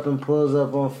comes up and pulls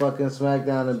up on fucking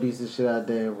SmackDown and beats the shit out of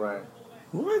Daniel Bryan.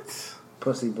 What?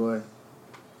 Pussy boy.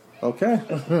 Okay.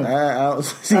 I don't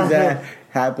see that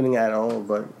happening at all,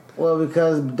 but... Well,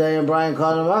 because Daniel Bryan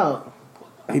called him out.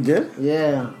 He did?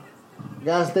 Yeah.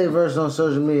 Gotta stay versed on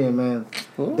social media, man.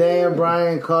 Ooh. Daniel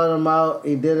Bryan called him out.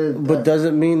 He did it. But does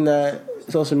it mean that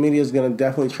social media is going to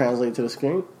definitely translate to the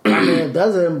screen? I mean, it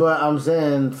doesn't, but I'm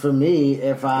saying for me,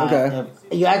 if you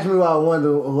ask me what I wonder,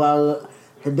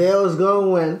 Hideo's going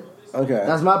to win. Okay.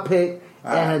 That's my pick.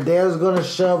 And Hideo's going to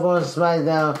shove on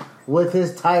SmackDown with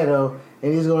his title,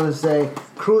 and he's going to say,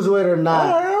 Cruiserweight or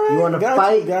not, all right. You want to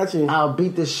fight? Got you. I'll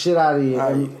beat the shit out of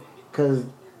you. Because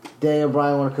Daniel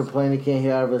Bryan want to complain he can't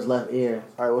hear out of his left ear.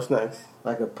 All right, what's next?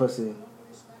 Like a pussy.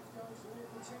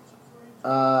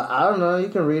 I don't know. You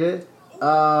can read it.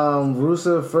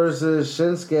 Rusev versus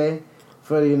Shinsuke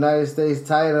for the United States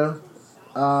title.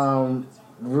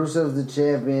 Rusev's the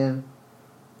champion.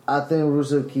 I think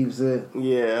Rusev keeps it.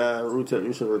 Yeah,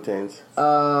 Rusev retains.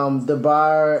 The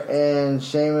Bar and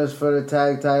Sheamus for the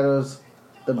tag titles.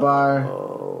 The Bar.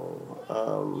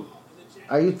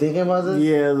 Are you thinking about this?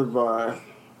 Yeah, The Bar.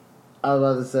 I was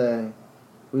about to say,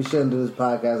 we shouldn't do this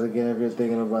podcast again if you're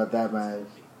thinking about that match.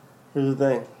 Here's the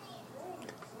thing.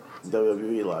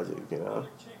 WWE logic, you know.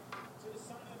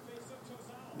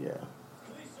 Yeah.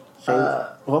 Shane,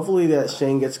 hopefully that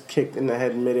Shane gets kicked in the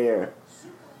head midair.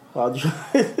 I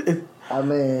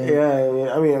mean,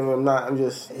 yeah. I mean, I'm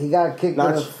just. He got kicked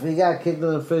in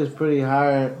the face pretty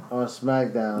hard on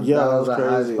SmackDown. Yeah, that was a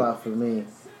crazy. high spot for me.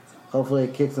 Hopefully,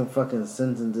 it kicks some fucking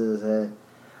sense into his head.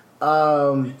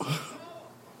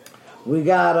 We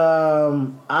got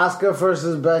Asuka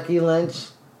versus Becky Lynch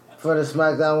for the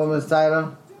SmackDown Women's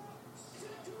title.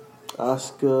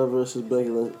 Asuka versus Becky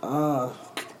Lynch.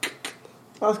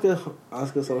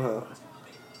 Asuka somehow.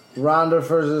 Ronda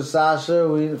versus Sasha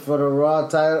for the Raw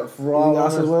title. You think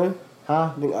Asuka's win?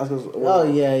 Huh? You think Asuka's win? Oh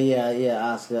yeah.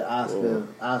 Asuka's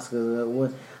gonna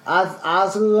win.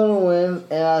 Asuka's gonna win,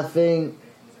 and I think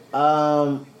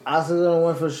Asuka's gonna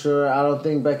win for sure. I don't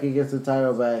think Becky gets the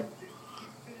title back.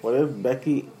 What if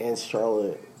Becky and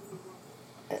Charlotte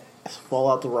fall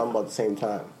out the Rumble at the same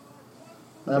time?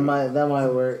 That might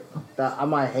work. I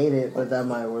might hate it, but that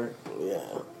might work.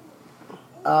 Yeah.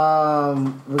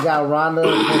 We got Ronda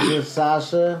versus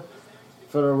Sasha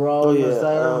for the Raw Women's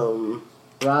title.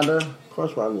 Ronda. Of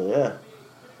course, Ronda.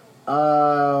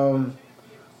 Yeah.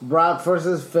 Brock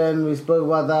versus Finn. We spoke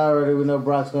about that already. We know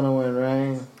Brock's gonna win,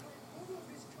 right?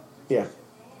 Yeah.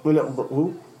 We know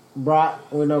who? Brock.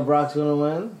 We know Brock's gonna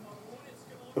win.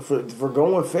 If we're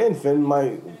going with Finn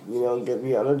might get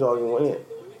the underdog and win it.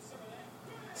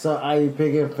 So are you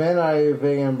picking Finn or are you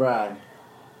picking Brock?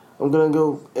 I'm gonna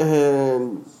go ahead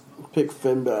and pick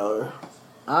Finn Balor.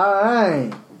 All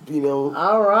right.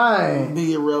 All right.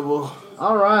 Be a rebel.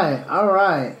 All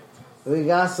right. We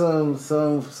got some.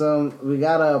 We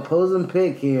got an opposing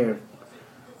pick here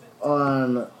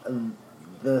on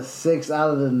the 6th out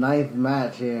of the 9th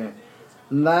match here.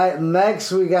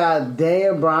 Next, we got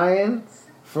Daniel Bryan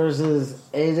versus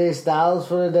AJ Styles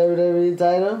for the WWE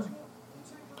title.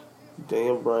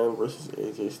 Daniel Bryan versus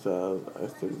AJ Styles. I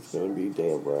think it's going to be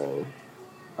Daniel Bryan.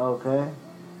 Okay.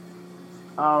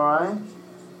 All right.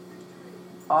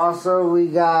 Also, we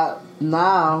got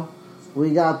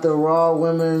the Raw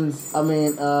Women's.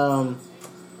 The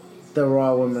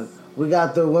Raw Women. We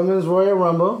got the Women's Royal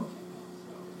Rumble.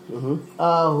 Mm-hmm.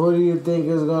 Who do you think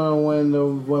is going to win the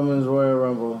Women's Royal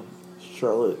Rumble?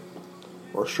 Charlotte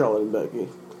and Becky.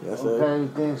 Okay, you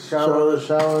think Charlotte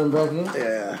and Becky?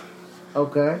 Yeah.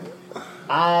 Okay.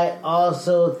 I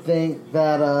also think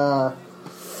that I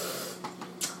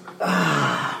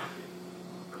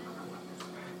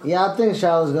think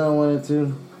Charlotte's gonna win it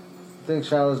too. I think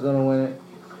Charlotte's gonna win it.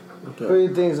 Okay. Who do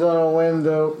you think's gonna win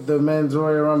the men's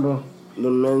Royal Rumble? The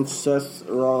men's Seth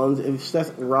Rollins. If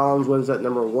Seth Rollins wins at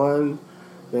number 1,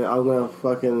 then I'm gonna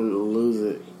fucking lose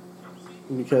it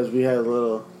because we had a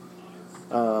little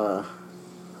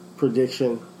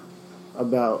prediction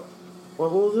about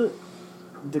what was it?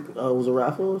 Was it a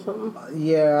raffle or something?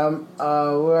 Yeah,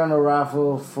 we're in a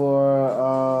raffle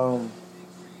for.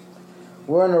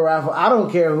 We're in a raffle. I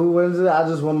don't care who wins it. I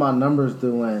just want my numbers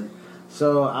to win.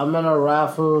 So I'm in a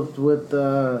raffle with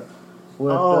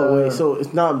wait. So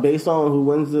it's not based on who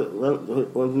wins the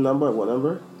number. What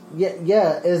number?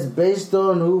 Yeah. It's based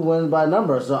on who wins by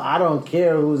number. So I don't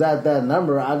care who's at that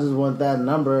number. I just want that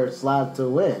number slot to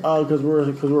win. Oh, because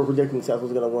we're predicting Seth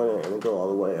was gonna win it and go all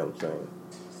the way. I'm saying.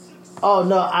 Oh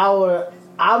no,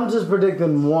 I'm just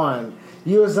predicting one.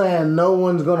 You were saying no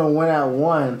one's gonna win at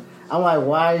one. I'm like,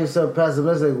 why are you so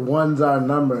pessimistic? One's our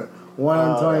number. 1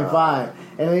 in 25.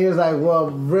 And then he was like, well,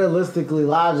 realistically,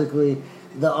 logically,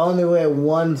 the only way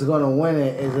one's going to win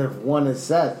it is if one is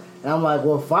Seth. And I'm like,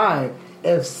 well, fine.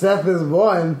 If Seth is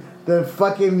one, then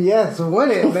fucking yes, win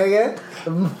it, nigga.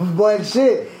 But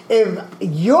shit, if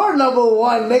you're number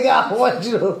one, nigga, I want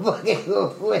you to fucking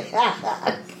win.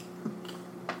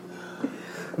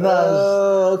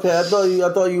 No, okay. I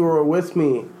thought you were with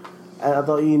me. And I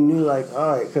thought you knew, like,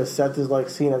 all right, because Seth is, like,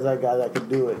 seen as that guy that could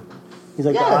do it. He's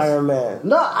like the Iron Man.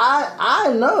 No,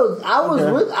 I know. I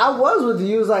was with you.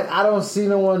 He was like, I don't see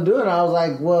no one doing it. I was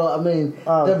like, well, I mean,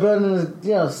 they're building,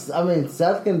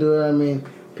 Seth can do it. I mean,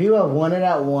 people have won it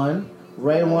at one.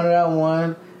 Ray won it at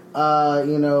one.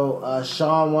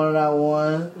 Sean won it at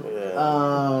one.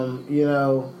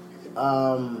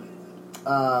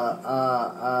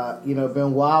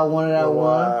 Benoit won it at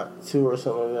one. 2 or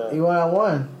something like that. He won at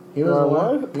one. He was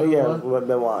one.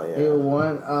 Benoit, yeah. He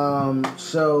won.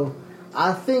 So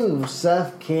I think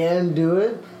Seth can do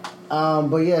it.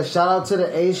 But yeah, shout out to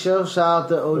the A Show. Shout out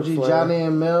to OG Johnny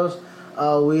and Mills.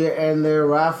 We are in their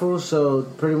raffle. So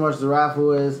pretty much the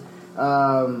raffle is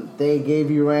they gave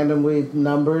you randomly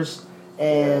numbers,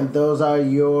 and those are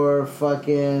your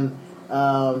fucking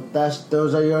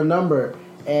those are your number.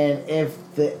 And if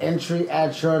the entry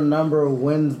at your number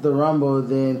wins the Rumble,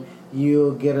 then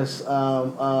you'll get a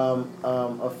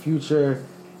future,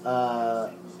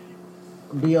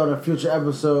 be on a future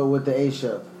episode with the A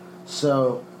Show.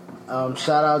 So,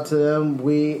 shout out to them.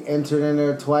 We entered in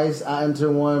there twice. I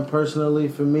entered one personally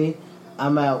for me.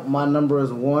 My number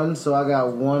is 1, so I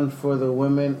got 1 for the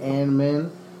women and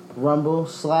men Rumble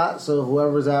slot. So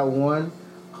whoever's at 1,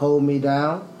 hold me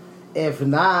down. If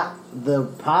not, the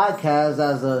podcast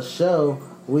as a show,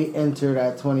 we entered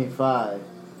at 25.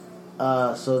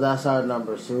 So that's our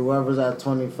number. So whoever's at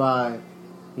 25,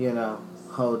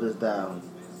 hold us down.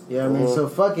 You know what I mean? So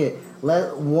fuck it.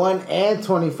 Let 1 and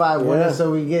 25 win it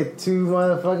so we get 2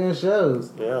 motherfucking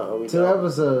shows. Yeah. 2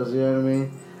 episodes, you know what I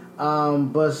mean?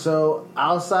 But so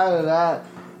outside of that,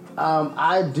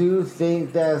 I do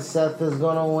think that Seth is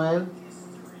going to win.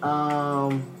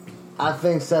 I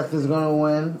think Seth is going to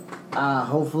win.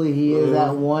 Hopefully he is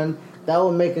at 1. That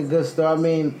would make a good story. I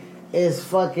mean, it's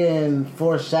fucking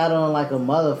foreshadowing like a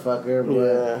motherfucker,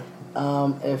 but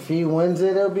if he wins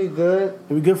it, it'll be good.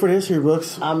 It'll be good for the history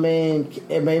books. I mean,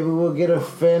 maybe we'll get a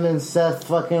Finn and Seth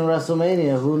fucking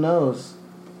WrestleMania. Who knows?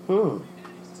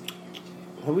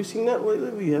 Have we seen that lately?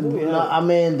 We haven't. No, I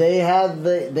mean, they had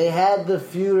the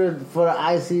feud for the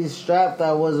IC strap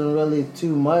that wasn't really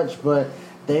too much, but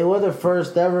they were the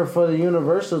first ever for the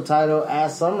Universal title at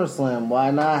SummerSlam.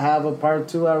 Why not have a part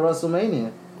 2 at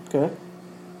WrestleMania? Okay.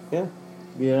 Yeah.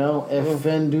 If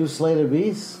Finn do slay the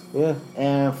beast. Yeah.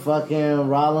 And fucking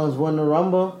Rollins win the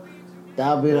Rumble,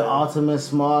 that'll be the ultimate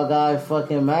small guy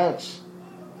fucking match.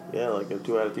 Yeah, like a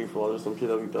 2 out of 3 falls or some shit.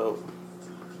 That'd be dope.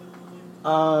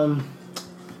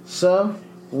 So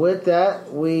with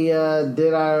that, we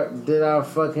did our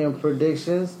fucking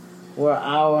predictions. We're an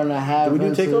hour and a half into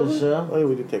the show. Oh yeah,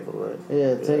 we did Takeover, right?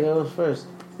 Yeah, Takeover first.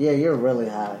 Yeah, you're really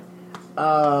high.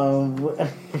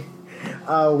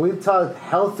 We talked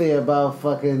healthy about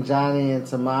fucking Johnny and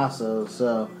Tomasso,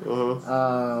 so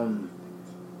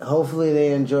hopefully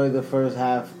they enjoyed the first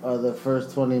half or the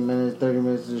first 20 minutes, 30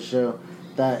 minutes of the show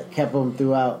that kept them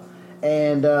throughout.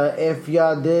 And if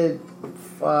y'all did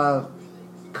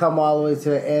come all the way to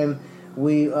the end,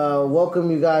 we welcome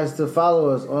you guys to follow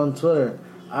us on Twitter.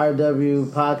 RW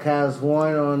Podcast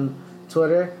 1 on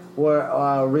Twitter.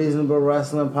 We're Reasonable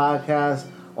Wrestling Podcast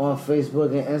on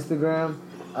Facebook and Instagram.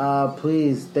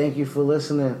 Please, thank you for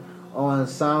listening on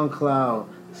SoundCloud,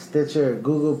 Stitcher,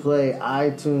 Google Play,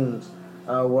 iTunes,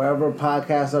 wherever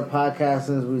podcasts are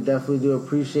podcasting. We definitely do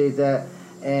appreciate that.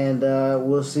 And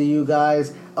we'll see you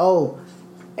guys. Oh,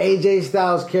 AJ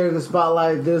Styles carried the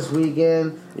spotlight this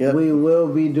weekend. Yep. We will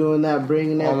be doing that,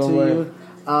 bringing that to you.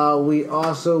 We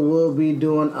also will be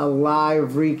doing a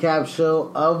live recap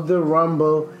show of the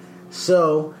Rumble.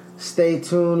 So stay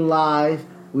tuned live.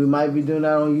 We might be doing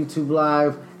that on YouTube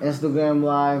Live, Instagram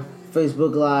Live,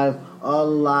 Facebook Live, all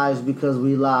the lives because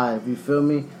we live. You feel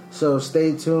me? So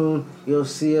stay tuned. You'll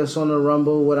see us on the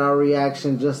Rumble with our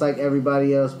reaction just like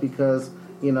everybody else because,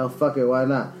 fuck it, why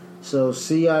not? So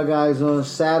see y'all guys on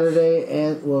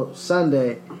Saturday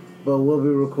Sunday, but we'll be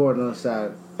recording on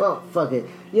Saturday. Well, fuck it.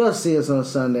 You'll see us on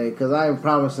Sunday because I am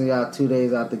promising y'all 2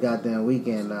 days out the goddamn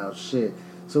weekend now. Shit.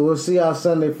 So we'll see y'all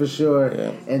Sunday for sure.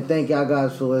 Yeah. And thank y'all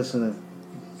guys for listening.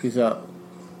 Peace out.